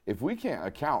 So if we can't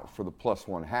account for the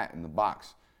 +1 hat in the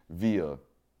box via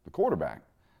the quarterback,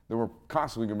 then we're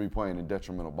constantly going to be playing in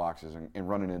detrimental boxes and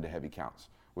running into heavy counts,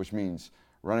 which means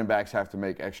running backs have to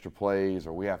make extra plays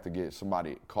or we have to get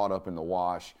somebody caught up in the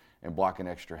wash and block an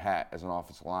extra hat as an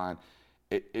offensive line.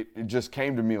 It just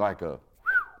came to me like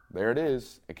there it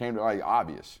is. It came to like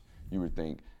obvious, you would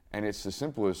think. And it's the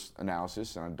simplest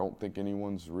analysis, and I don't think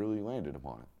anyone's really landed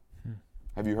upon it.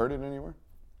 Have you heard it anywhere?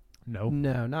 No.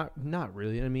 No, not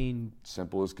really. I mean,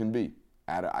 Simple as can be.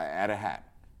 Add a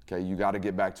hat. Okay, you got to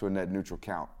get back to a net neutral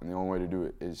count, and the only way to do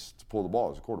it is to pull the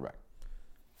ball as a quarterback.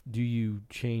 do you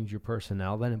change your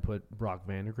personnel then and put Brock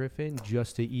Vandegrift in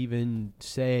just to even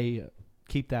say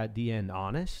keep that D end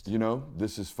honest? You know,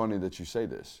 this is funny that you say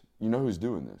this. You know who's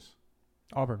doing this?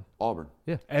 Auburn.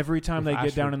 Yeah. Every time With they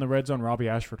get down Ashford. in the red zone, Robbie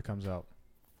Ashford comes out.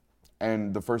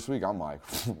 And the first week, I'm like,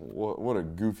 what a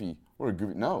goofy.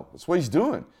 No, that's what he's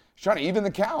doing. He's trying to even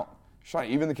the count. He's trying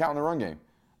to even the count in the run game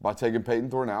by taking Peyton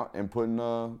Thorne out and putting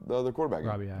the other quarterback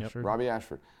Robbie in. Ashford. Robbie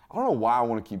Ashford. I don't know why I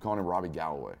want to keep calling him Robbie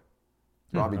Galloway.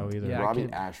 don't know either. Yeah, Robbie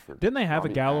Ashford. Didn't they have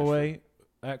Robbie a Galloway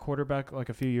at quarterback like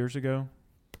a few years ago?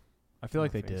 I feel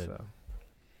like they did. So.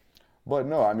 But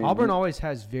no, I mean. Auburn always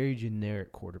has very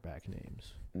generic quarterback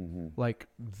names. Mm-hmm. Like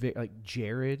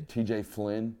Jared. TJ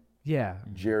Flynn, Yeah.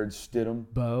 Jared Stidham.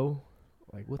 Bo.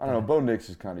 Like what I don't know. Bo Nix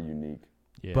is kind of unique.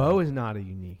 Yeah. Bo is not a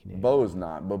unique name. Bo is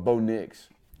not, but Bo Nix.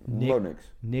 Bo Nix.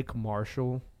 Nick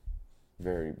Marshall.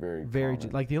 Very, very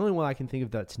common. Like the only one I can think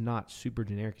of that's not super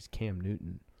generic is Cam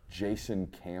Newton. Jason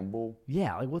Campbell.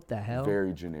 Yeah, like what the hell?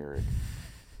 Very generic.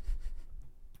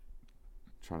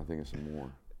 Trying to think of some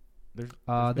more. There's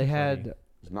They been had plenty.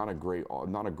 It's not a great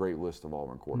list of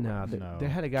Auburn quarterbacks. No, they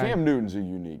had a guy. Cam Newton's a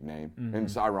unique name, and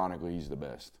it's ironically he's the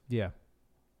best. Yeah.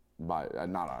 Not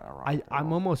ironic.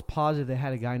 I'm almost positive they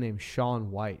had a guy named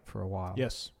Sean White for a while.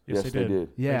 Yes, Yes, they did.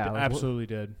 Yeah, They absolutely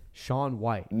did. Sean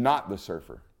White. Not the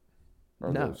surfer.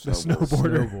 Or No, the The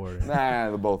snowboarder. Snowboarder. Nah,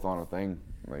 they're both on a thing.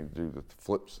 They do the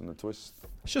flips and the twists.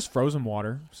 It's just frozen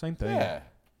water. Same thing. Yeah.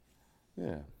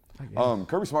 I guess.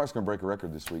 Kirby Smart's going to break a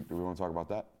record this week. Do we want to talk about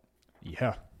that?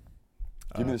 Yeah.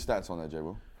 Give me the stats on that, Jay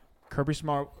Will. Kirby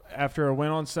Smart, after a win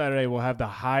on Saturday, will have the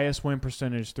highest win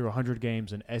percentage through 100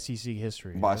 games in SEC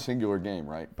history. By a singular game,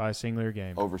 right? By a singular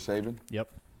game. Over Saban?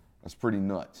 Yep. That's pretty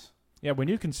nuts. Yeah, when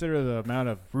you consider the amount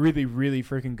of really, really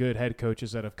freaking good head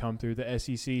coaches that have come through the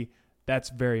SEC, that's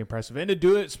very impressive. And to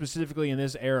do it specifically in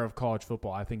this era of college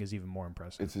football, I think is even more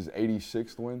impressive. It's his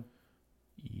 86th win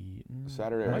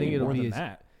Saturday. I think it'll more be than his,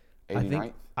 that.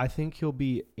 89th? I think he'll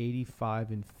be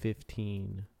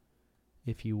 85-15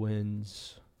 if he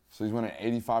wins. So he's winning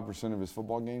 85% of his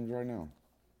football games right now.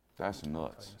 That's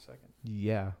nuts.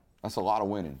 Yeah. That's a lot of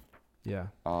winning. Yeah.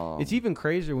 It's even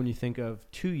crazier when you think of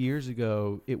 2 years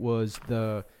ago, it was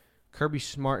the Kirby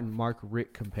Smart and Mark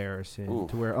Richt comparison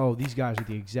to where, these guys are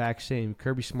the exact same.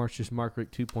 Kirby Smart's just Mark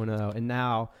Richt 2.0. And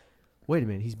now, wait a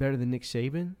minute, he's better than Nick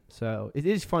Saban? So it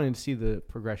is funny to see the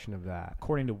progression of that.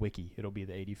 According to Wiki, it'll be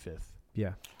the 85th.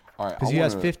 Yeah. All right. Because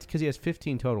he has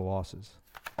 15 total losses.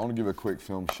 I want to give a quick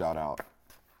film shout out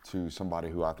to somebody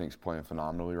who I think is playing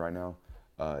phenomenally right now,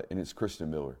 and it's Kristen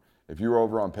Miller. If you were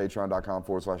over on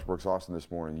patreon.com/Brooks Austin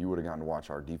this morning, you would have gotten to watch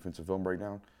our defensive film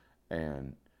breakdown.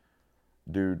 And,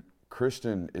 dude,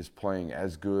 Kristen is playing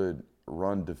as good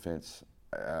run defense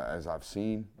as I've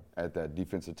seen at that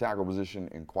defensive tackle position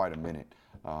in quite a minute.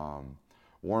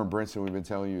 Warren Brinson, we've been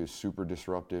telling you, is super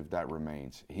disruptive. That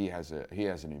remains. He has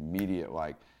an immediate,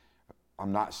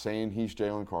 I'm not saying he's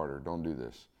Jalen Carter. Don't do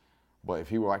this. But if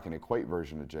he were like an equate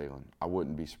version of Jalen, I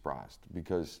wouldn't be surprised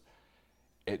because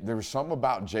there was something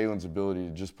about Jalen's ability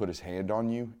to just put his hand on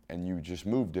you and you just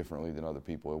move differently than other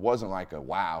people. It wasn't like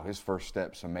wow, his first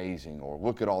step's amazing, or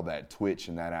look at all that twitch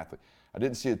in that athlete. I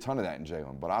didn't see a ton of that in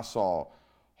Jalen, but I saw,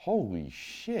 holy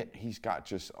shit, he's got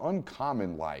just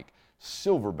uncommon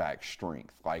silverback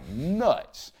strength,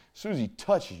 nuts. As soon as he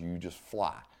touches you, you just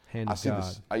fly. Hand of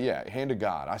God. Hand of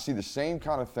God. I see the same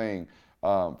kind of thing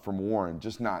from Warren,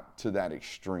 just not to that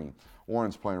extreme.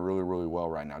 Warren's playing really, really well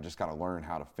right now. Just got to learn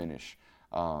how to finish.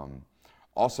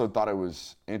 Also thought it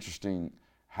was interesting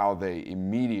how they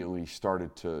immediately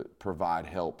started to provide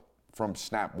help from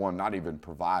snap one, not even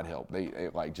provide help. They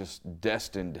just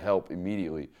destined help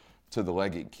immediately to the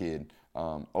Leggett kid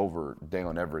over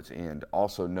Dalen Everett's end.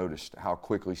 Also noticed how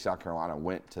quickly South Carolina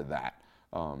went to that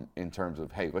in terms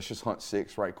of, hey, let's just hunt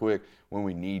six right quick when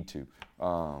we need to.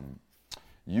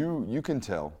 You can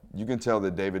tell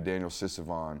that David Daniel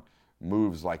Sisavon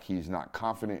moves like he's not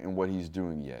confident in what he's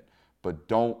doing yet. But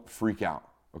don't freak out,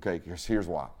 okay? Here's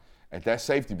why. At that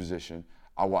safety position,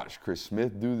 I watched Chris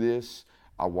Smith do this.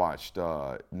 I watched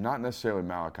not necessarily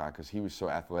Malachi because he was so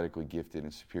athletically gifted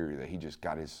and superior that he just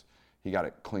got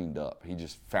it cleaned up. He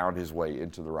just found his way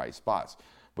into the right spots.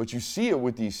 But you see it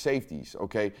with these safeties,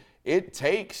 okay? It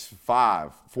takes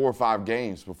 4 or 5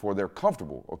 games before they're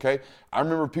comfortable, okay? I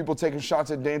remember people taking shots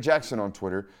at Dan Jackson on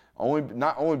Twitter,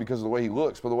 not only because of the way he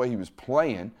looks, but the way he was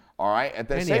playing, all right, at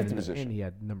that safety position. And he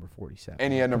had number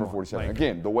 47.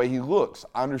 Again, the way he looks,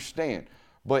 I understand.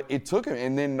 But it took him,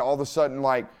 and then all of a sudden,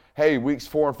 hey, weeks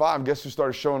 4 and 5, guess who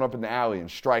started showing up in the alley and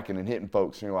striking and hitting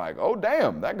folks? And you're like, oh,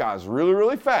 damn, that guy's really,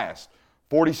 really fast.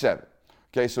 47.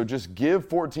 Okay, so just give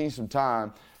 14 some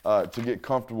time to get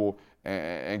comfortable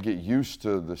and get used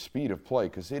to the speed of play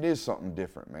because it is something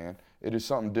different, man. It is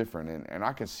something different, and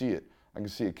I can see it. I can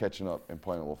see it catching up and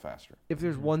playing a little faster. If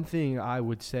there's one thing I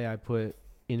would say I put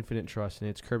infinite trust in,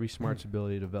 it's Kirby Smart's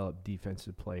ability to develop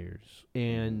defensive players.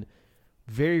 And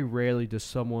very rarely does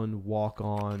someone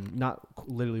not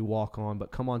literally walk on,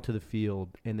 but come onto the field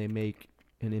and they make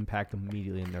an impact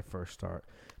immediately in their first start.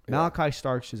 Yeah. Malachi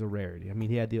Starks is a rarity. I mean,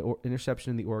 he had the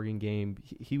interception in the Oregon game.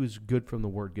 He was good from the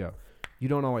word go. You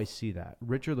don't always see that.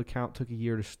 Richard LeCount took a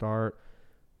year to start.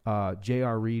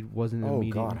 J.R. Reed wasn't an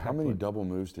immediate. Oh, God. How many double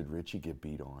moves did Richie get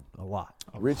beat on? A lot.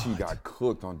 Richie got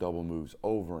cooked on double moves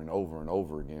over and over and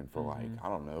over again for I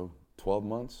don't know, 12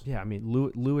 months? Yeah, I mean,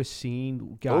 Lewis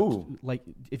Seen got,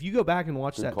 if you go back and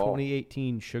watch that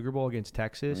 2018 Sugar Bowl against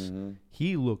Texas,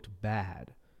 he looked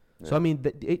bad. Yeah. So, I mean,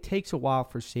 it takes a while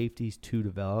for safeties to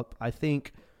develop. I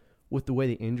think with the way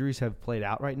the injuries have played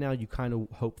out right now, you kind of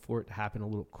hope for it to happen a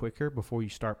little quicker before you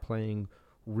start playing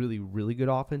really, really good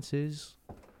offenses.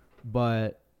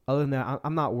 But other than that,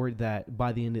 I'm not worried that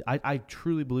by the end I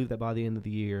truly believe that by the end of the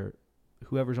year,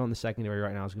 whoever's on the secondary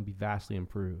right now is going to be vastly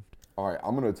improved. All right,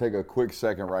 I'm going to take a quick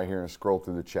second right here and scroll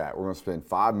through the chat. We're going to spend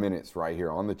 5 minutes right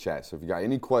here on the chat. So if you got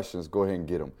any questions, go ahead and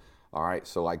get them. All right,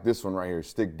 so like this one right here,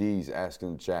 Stick D's asking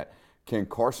in the chat, can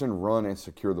Carson run and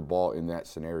secure the ball in that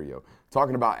scenario?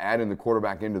 Talking about adding the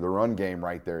quarterback into the run game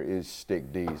right there is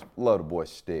Stick D's. Love the boy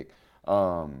Stick.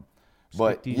 But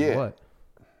Stick D's yeah. what?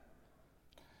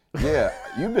 Yeah,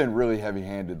 you've been really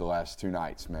heavy-handed the last 2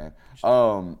 nights, man.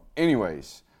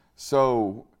 Anyways,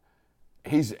 so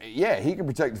he can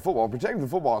protect the football. Protecting the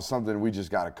football is something we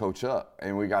just got to coach up,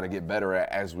 and we got to get better at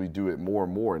as we do it more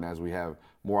and more, and as we have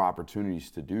more opportunities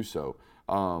to do so.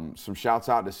 Some shouts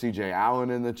out to CJ Allen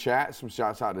in the chat. Some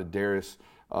shouts out to Darius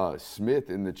Smith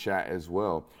in the chat as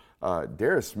well.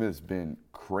 Darius Smith's been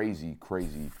crazy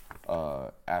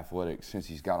athletic since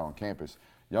he's got on campus.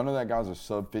 Y'all know that guy's a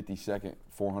sub 50-second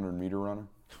 400-meter runner?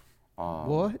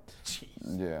 What?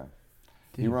 Yeah.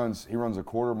 Dude. He runs a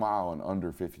quarter mile in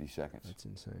under 50 seconds. That's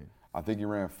insane. I think he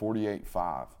ran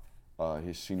 48.5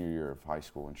 his senior year of high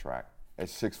school in track at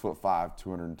 6'5",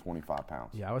 225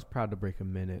 pounds. Yeah, I was proud to break a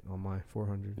minute on my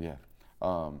 400. Yeah.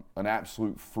 An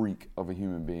absolute freak of a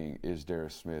human being is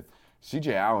Darius Smith.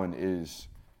 CJ Allen is,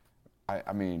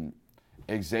 I mean,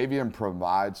 Xavier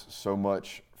provides so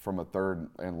much from a third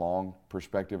and long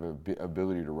perspective of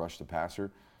ability to rush the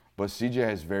passer. But CJ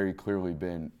has very clearly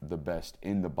been the best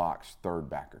in the box third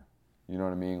backer. You know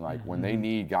what I mean? Like when they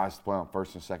need guys to play on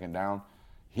first and second down,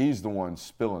 he's the one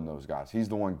spilling those guys. He's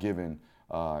the one giving,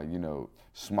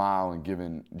 Smile and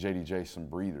giving JDJ some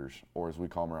breathers, or as we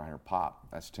call him around here, pop.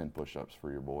 That's 10 push-ups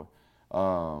for your boy.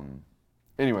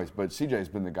 Anyways, but CJ's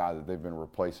been the guy that they've been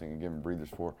replacing and giving breathers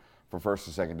for first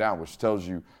and second down, which tells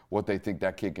you what they think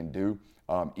that kid can do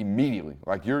immediately.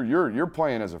 Like you're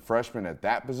playing as a freshman at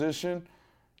that position,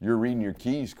 you're reading your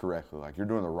keys correctly. Like you're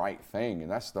doing the right thing,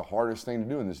 and that's the hardest thing to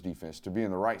do in this defense, to be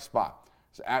in the right spot.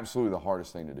 It's absolutely the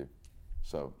hardest thing to do.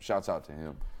 So shouts out to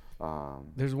him.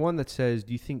 There's one that says,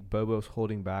 do you think Bobo's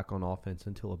holding back on offense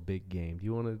until a big game? Do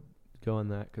you want to go on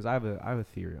that? Because I have a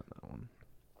theory on that one.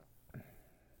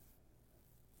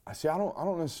 I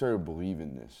don't necessarily believe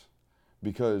in this,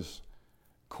 because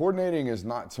coordinating is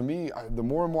not, to me, the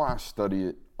more and more I study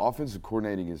it, offensive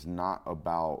coordinating is not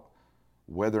about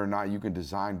whether or not you can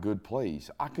design good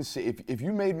plays. I could say, if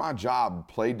you made my job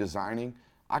play designing,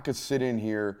 I could sit in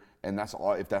here and that's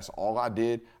all. If that's all I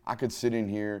did, I could sit in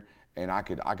here and I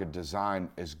could design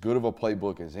as good of a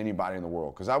playbook as anybody in the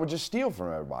world, because I would just steal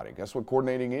from everybody. That's what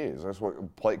coordinating is. That's what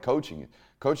coaching is.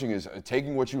 Coaching is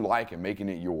taking what you like and making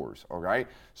it yours, all right?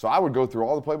 So I would go through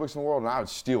all the playbooks in the world and I would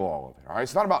steal all of it, all right?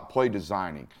 It's not about play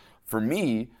designing. For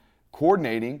me,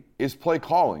 coordinating is play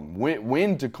calling,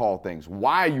 when to call things,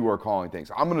 why you are calling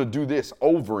things. I'm going to do this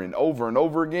over and over and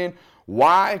over again.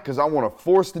 Why? Because I want to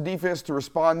force the defense to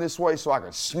respond this way so I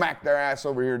can smack their ass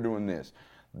over here doing this.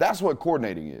 That's what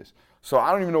coordinating is. So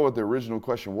I don't even know what the original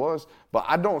question was, but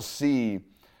I don't see,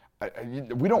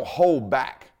 we don't hold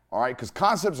back, all right? Because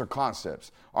concepts are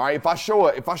concepts, all right? If I show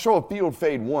a field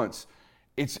fade once,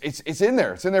 it's in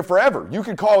there. It's in there forever. You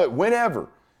can call it whenever.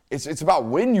 It's about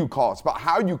when you call it. It's about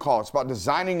how you call it. It's about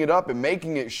designing it up and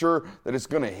making it sure that it's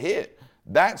going to hit.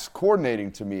 That's coordinating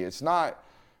to me. It's not,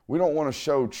 we don't want to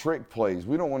show trick plays.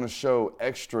 We don't want to show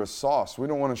extra sauce. We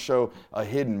don't want to show a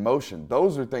hidden motion.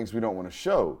 Those are things we don't want to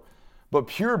show. But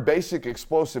pure basic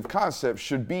explosive concepts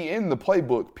should be in the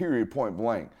playbook, period, point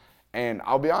blank. And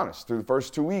I'll be honest, through the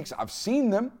first 2 weeks, I've seen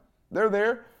them. They're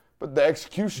there. But the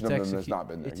execution of them has not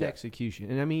been there. It's execution.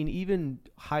 And I mean, even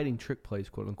hiding trick plays,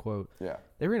 quote unquote. Yeah.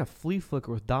 They ran a flea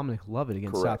flicker with Dominic Lovett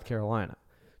against Correct. South Carolina.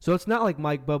 So it's not like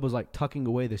Mike Bubba's like tucking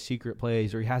away the secret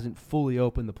plays or he hasn't fully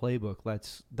opened the playbook.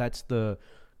 That's the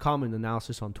common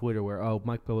analysis on Twitter where,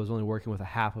 Mike Bubba's only working with a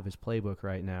half of his playbook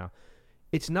right now.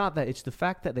 It's not that. It's the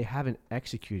fact that they haven't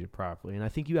executed properly. And I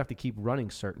think you have to keep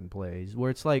running certain plays where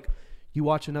it's like, you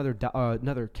watch another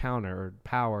counter or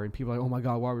power, and people are like, oh, my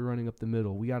God, why are we running up the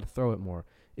middle? We got to throw it more.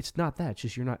 It's not that. It's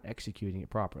just you're not executing it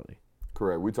properly.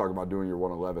 Correct. We talk about doing your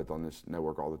 111th on this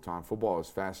network all the time. Football is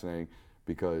fascinating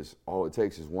because all it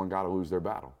takes is one guy to lose their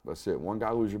battle. That's it. One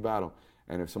guy lose your battle,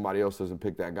 and if somebody else doesn't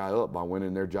pick that guy up by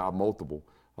winning their job multiple,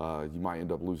 you might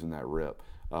end up losing that rep.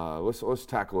 Let's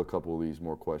tackle a couple of these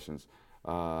more questions.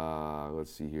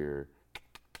 Let's see here.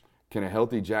 Can a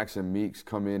healthy Jackson Meeks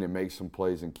come in and make some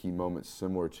plays in key moments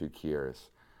similar to Kieris?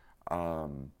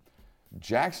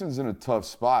 Jackson's in a tough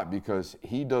spot because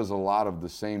he does a lot of the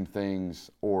same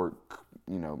things, or,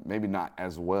 maybe not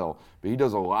as well, but he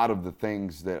does a lot of the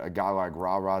things that a guy like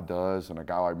Ra does and a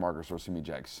guy like Marcus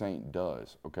Rosemi-Jack Saint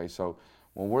does. Okay, so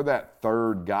when we're that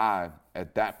third guy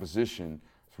at that position,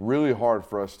 it's really hard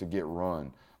for us to get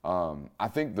run. I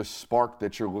think the spark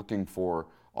that you're looking for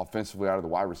offensively out of the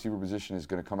wide receiver position is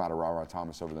going to come out of Ra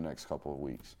Thomas over the next couple of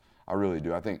weeks. I really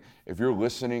do. I think if you're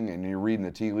listening and you're reading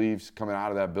the tea leaves coming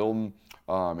out of that building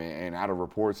and out of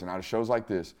reports and out of shows like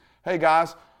this, hey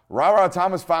guys, Ra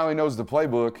Thomas finally knows the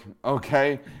playbook,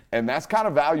 okay? And that's kind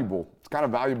of valuable. It's kind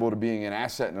of valuable to being an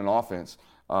asset in an offense.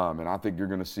 And I think you're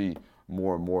going to see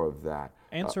more and more of that.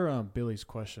 Answer Billy's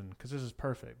question, because this is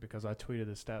perfect, because I tweeted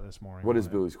this stat this morning. What is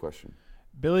Billy's question?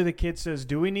 Billy the Kid says,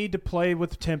 do we need to play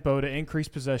with tempo to increase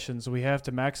possessions? We have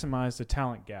to maximize the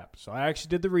talent gap. So I actually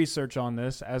did the research on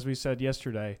this, as we said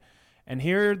yesterday. And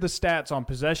here are the stats on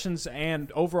possessions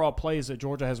and overall plays that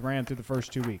Georgia has ran through the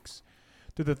first 2 weeks.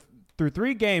 Through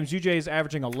 3 games, UJ is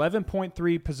averaging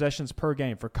 11.3 possessions per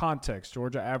game. For context,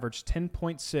 Georgia averaged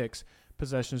 10.6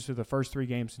 possessions through the first 3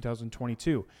 games in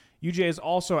 2022. UJ is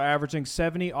also averaging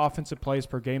 70 offensive plays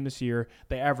per game this year.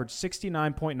 They averaged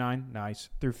 69.9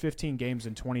 through 15 games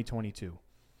in 2022.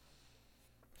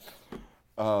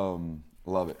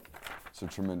 Love it. It's a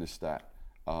tremendous stat.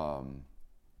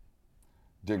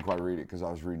 Didn't quite read it because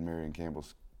I was reading Marion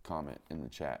Campbell's comment in the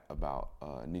chat about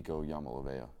Nico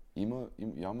Yamalavea.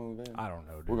 Yamalavea? I don't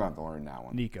know, dude. We're going to have to learn that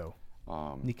one. Nico.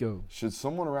 Should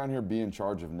someone around here be in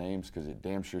charge of names? Because it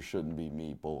damn sure shouldn't be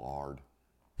me, Bullard.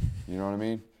 You know what I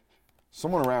mean?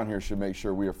 Someone around here should make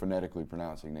sure we are phonetically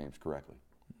pronouncing names correctly.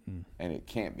 And it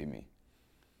can't be me.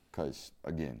 Because,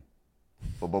 again,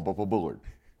 Bullard.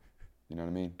 You know what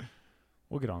I mean?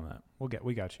 We'll get on that.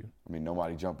 We got you. I mean,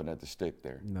 nobody jumping at the stick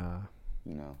there. Nah.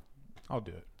 You know. I'll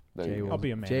do it. I'll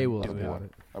be a man. Jay will do support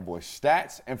it. That boy,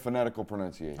 stats and phonetical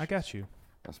pronunciation. I got you.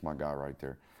 That's my guy right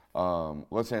there.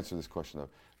 Let's answer this question, though.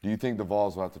 Do you think the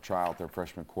Vols will have to try out their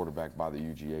freshman quarterback by the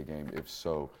UGA game? If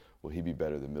so, will he be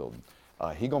better than Milton?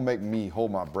 He going to make me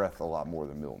hold my breath a lot more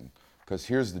than Milton. Because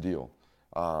here's the deal.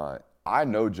 I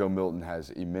know Joe Milton has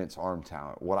immense arm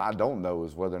talent. What I don't know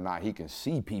is whether or not he can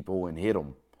see people and hit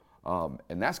them.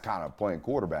 And that's kind of playing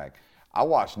quarterback. I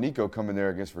watched Nico come in there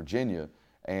against Virginia,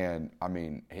 and, I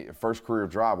mean, first career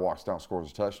drive, walks down, scores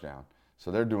a touchdown.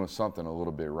 So they're doing something a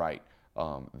little bit right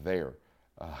there.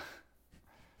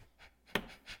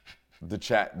 The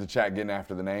chat getting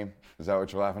after the name? Is that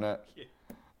what you're laughing at? Yeah.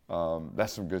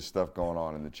 That's some good stuff going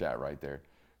on in the chat right there.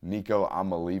 Nico,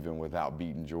 I'm leaving without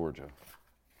beating Georgia.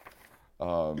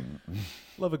 Love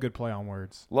a good play on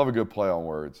words. Love a good play on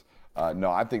words.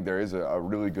 No, I think there is a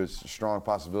really good, strong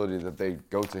possibility that they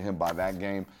go to him by that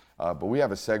game. But we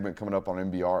have a segment coming up on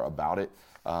NBR about it,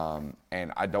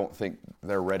 and I don't think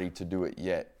they're ready to do it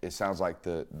yet. It sounds like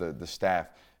the staff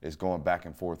is going back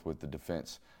and forth with the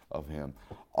defense of him.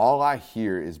 All I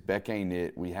hear is Beck ain't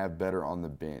it. We have better on the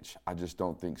bench. I just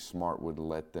don't think Smart would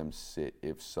let them sit.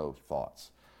 If so,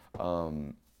 thoughts.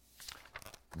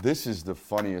 This is the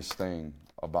funniest thing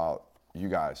about you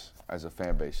guys as a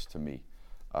fan base to me.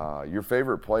 Your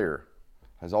favorite player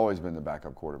has always been the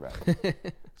backup quarterback.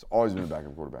 It's always been the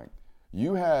backup quarterback.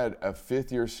 You had a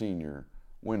fifth-year senior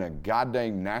win a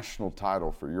goddamn national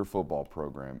title for your football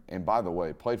program, and by the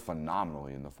way, played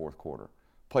phenomenally in the fourth quarter.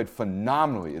 Played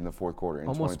phenomenally in the fourth quarter in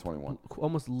 2021.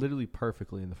 Almost literally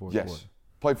perfectly in the fourth quarter. Yes,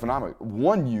 played phenomenally.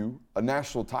 Won you a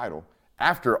national title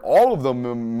after all of the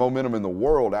momentum in the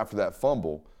world after that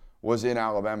fumble was in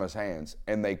Alabama's hands,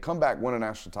 and they come back, win a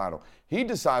national title. He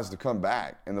decides to come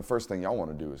back, and the first thing y'all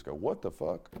want to do is go, what the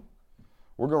fuck?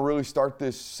 We're going to really start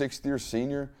this sixth-year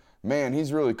senior? Man,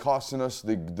 he's really costing us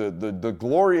the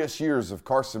glorious years of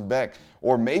Carson Beck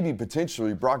or maybe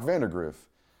potentially Brock Vandagriff.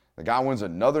 The guy wins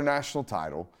another national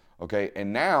title, okay?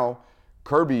 And now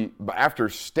Kirby, after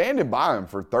standing by him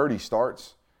for 30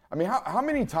 starts, I mean, how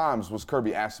many times was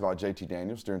Kirby asked about JT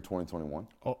Daniels during 2021?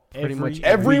 Oh, Pretty much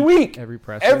every week. Every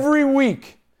presser. Every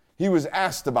week he was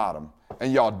asked about him.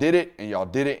 And y'all did it, and y'all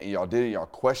did it, and y'all did it. Y'all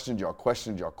questioned,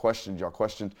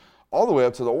 all the way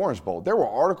up to the Orange Bowl. There were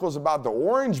articles about the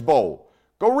Orange Bowl.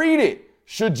 Go read it.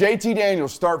 Should JT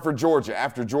Daniels start for Georgia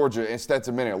after Georgia and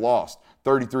Stetson Bennett lost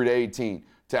 33-18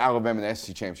 to Alabama in the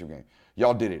SEC championship game?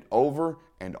 Y'all did it over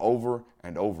and over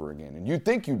and over again. And you'd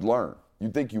think you'd learn.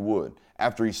 You'd think you would.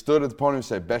 After he stood at the podium and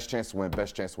said, best chance to win,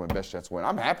 best chance to win, best chance to win.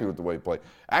 I'm happy with the way he played.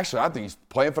 Actually, I think he's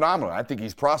playing phenomenal. I think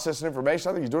he's processing information.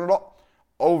 I think he's doing it all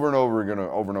over and over again,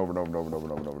 over and over and over and over and over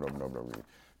and over and over and over again.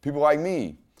 People like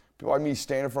me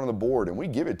stand in front of the board and we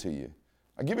give it to you.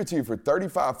 I give it to you for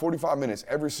 35, 45 minutes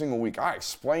every single week. I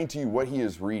explain to you what he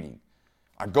is reading.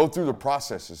 I go through the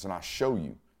processes and I show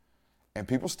you. And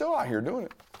people still out here doing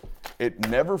it. It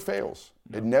never fails.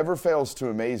 No. It never fails to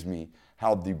amaze me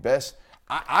how the best –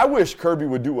 I wish Kirby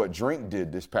would do what Drink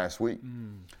did this past week.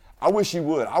 I wish he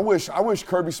would. I wish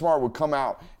Kirby Smart would come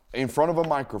out in front of a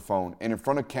microphone and in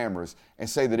front of cameras and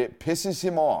say that it pisses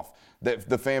him off that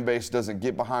the fan base doesn't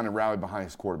get behind and rally behind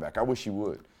his quarterback. I wish he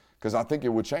would, because I think it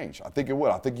would change. I think it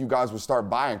would. I think you guys would start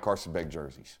buying Carson Beck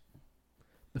jerseys.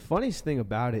 The funniest thing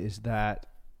about it is that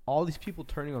all these people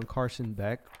turning on Carson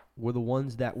Beck were the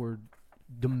ones that were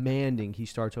demanding he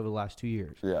starts over the last 2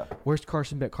 years. Yeah. Where's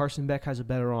Carson Beck? Carson Beck has a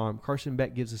better arm. Carson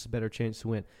Beck gives us a better chance to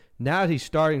win. Now that he's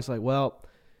starting, it's like, well,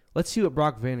 let's see what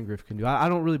Brock Vandegrift can do. I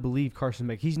don't really believe Carson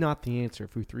Beck. He's not the answer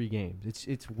through 3 games.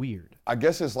 It's weird. I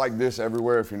guess it's like this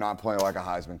everywhere if you're not playing like a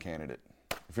Heisman candidate.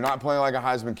 If you're not playing like a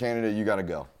Heisman candidate, you got to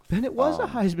go. Bennett was a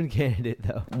Heisman candidate,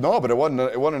 though. No, but it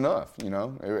wasn't enough, you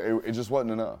know. It just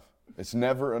wasn't enough. It's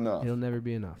never enough. It'll never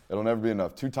be enough. It'll never be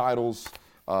enough. 2 titles.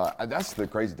 That's the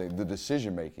crazy thing. The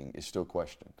decision-making is still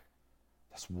questioned.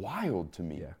 That's wild to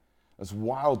me. Yeah. That's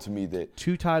wild to me that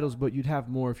 2 titles, but you'd have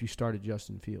more if you started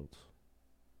Justin Fields.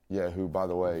 Yeah, who, by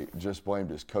the way, just blamed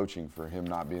his coaching for him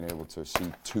not being able to see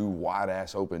 2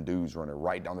 wide-ass open dudes running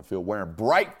right down the field wearing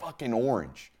bright fucking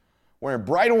orange. Wearing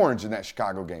bright orange in that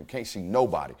Chicago game. Can't see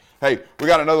nobody. Hey, we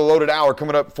got another loaded hour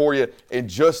coming up for you in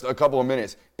just a couple of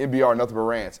minutes. NBR, Nothing But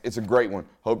Rants. It's a great one.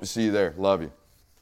 Hope to see you there. Love you.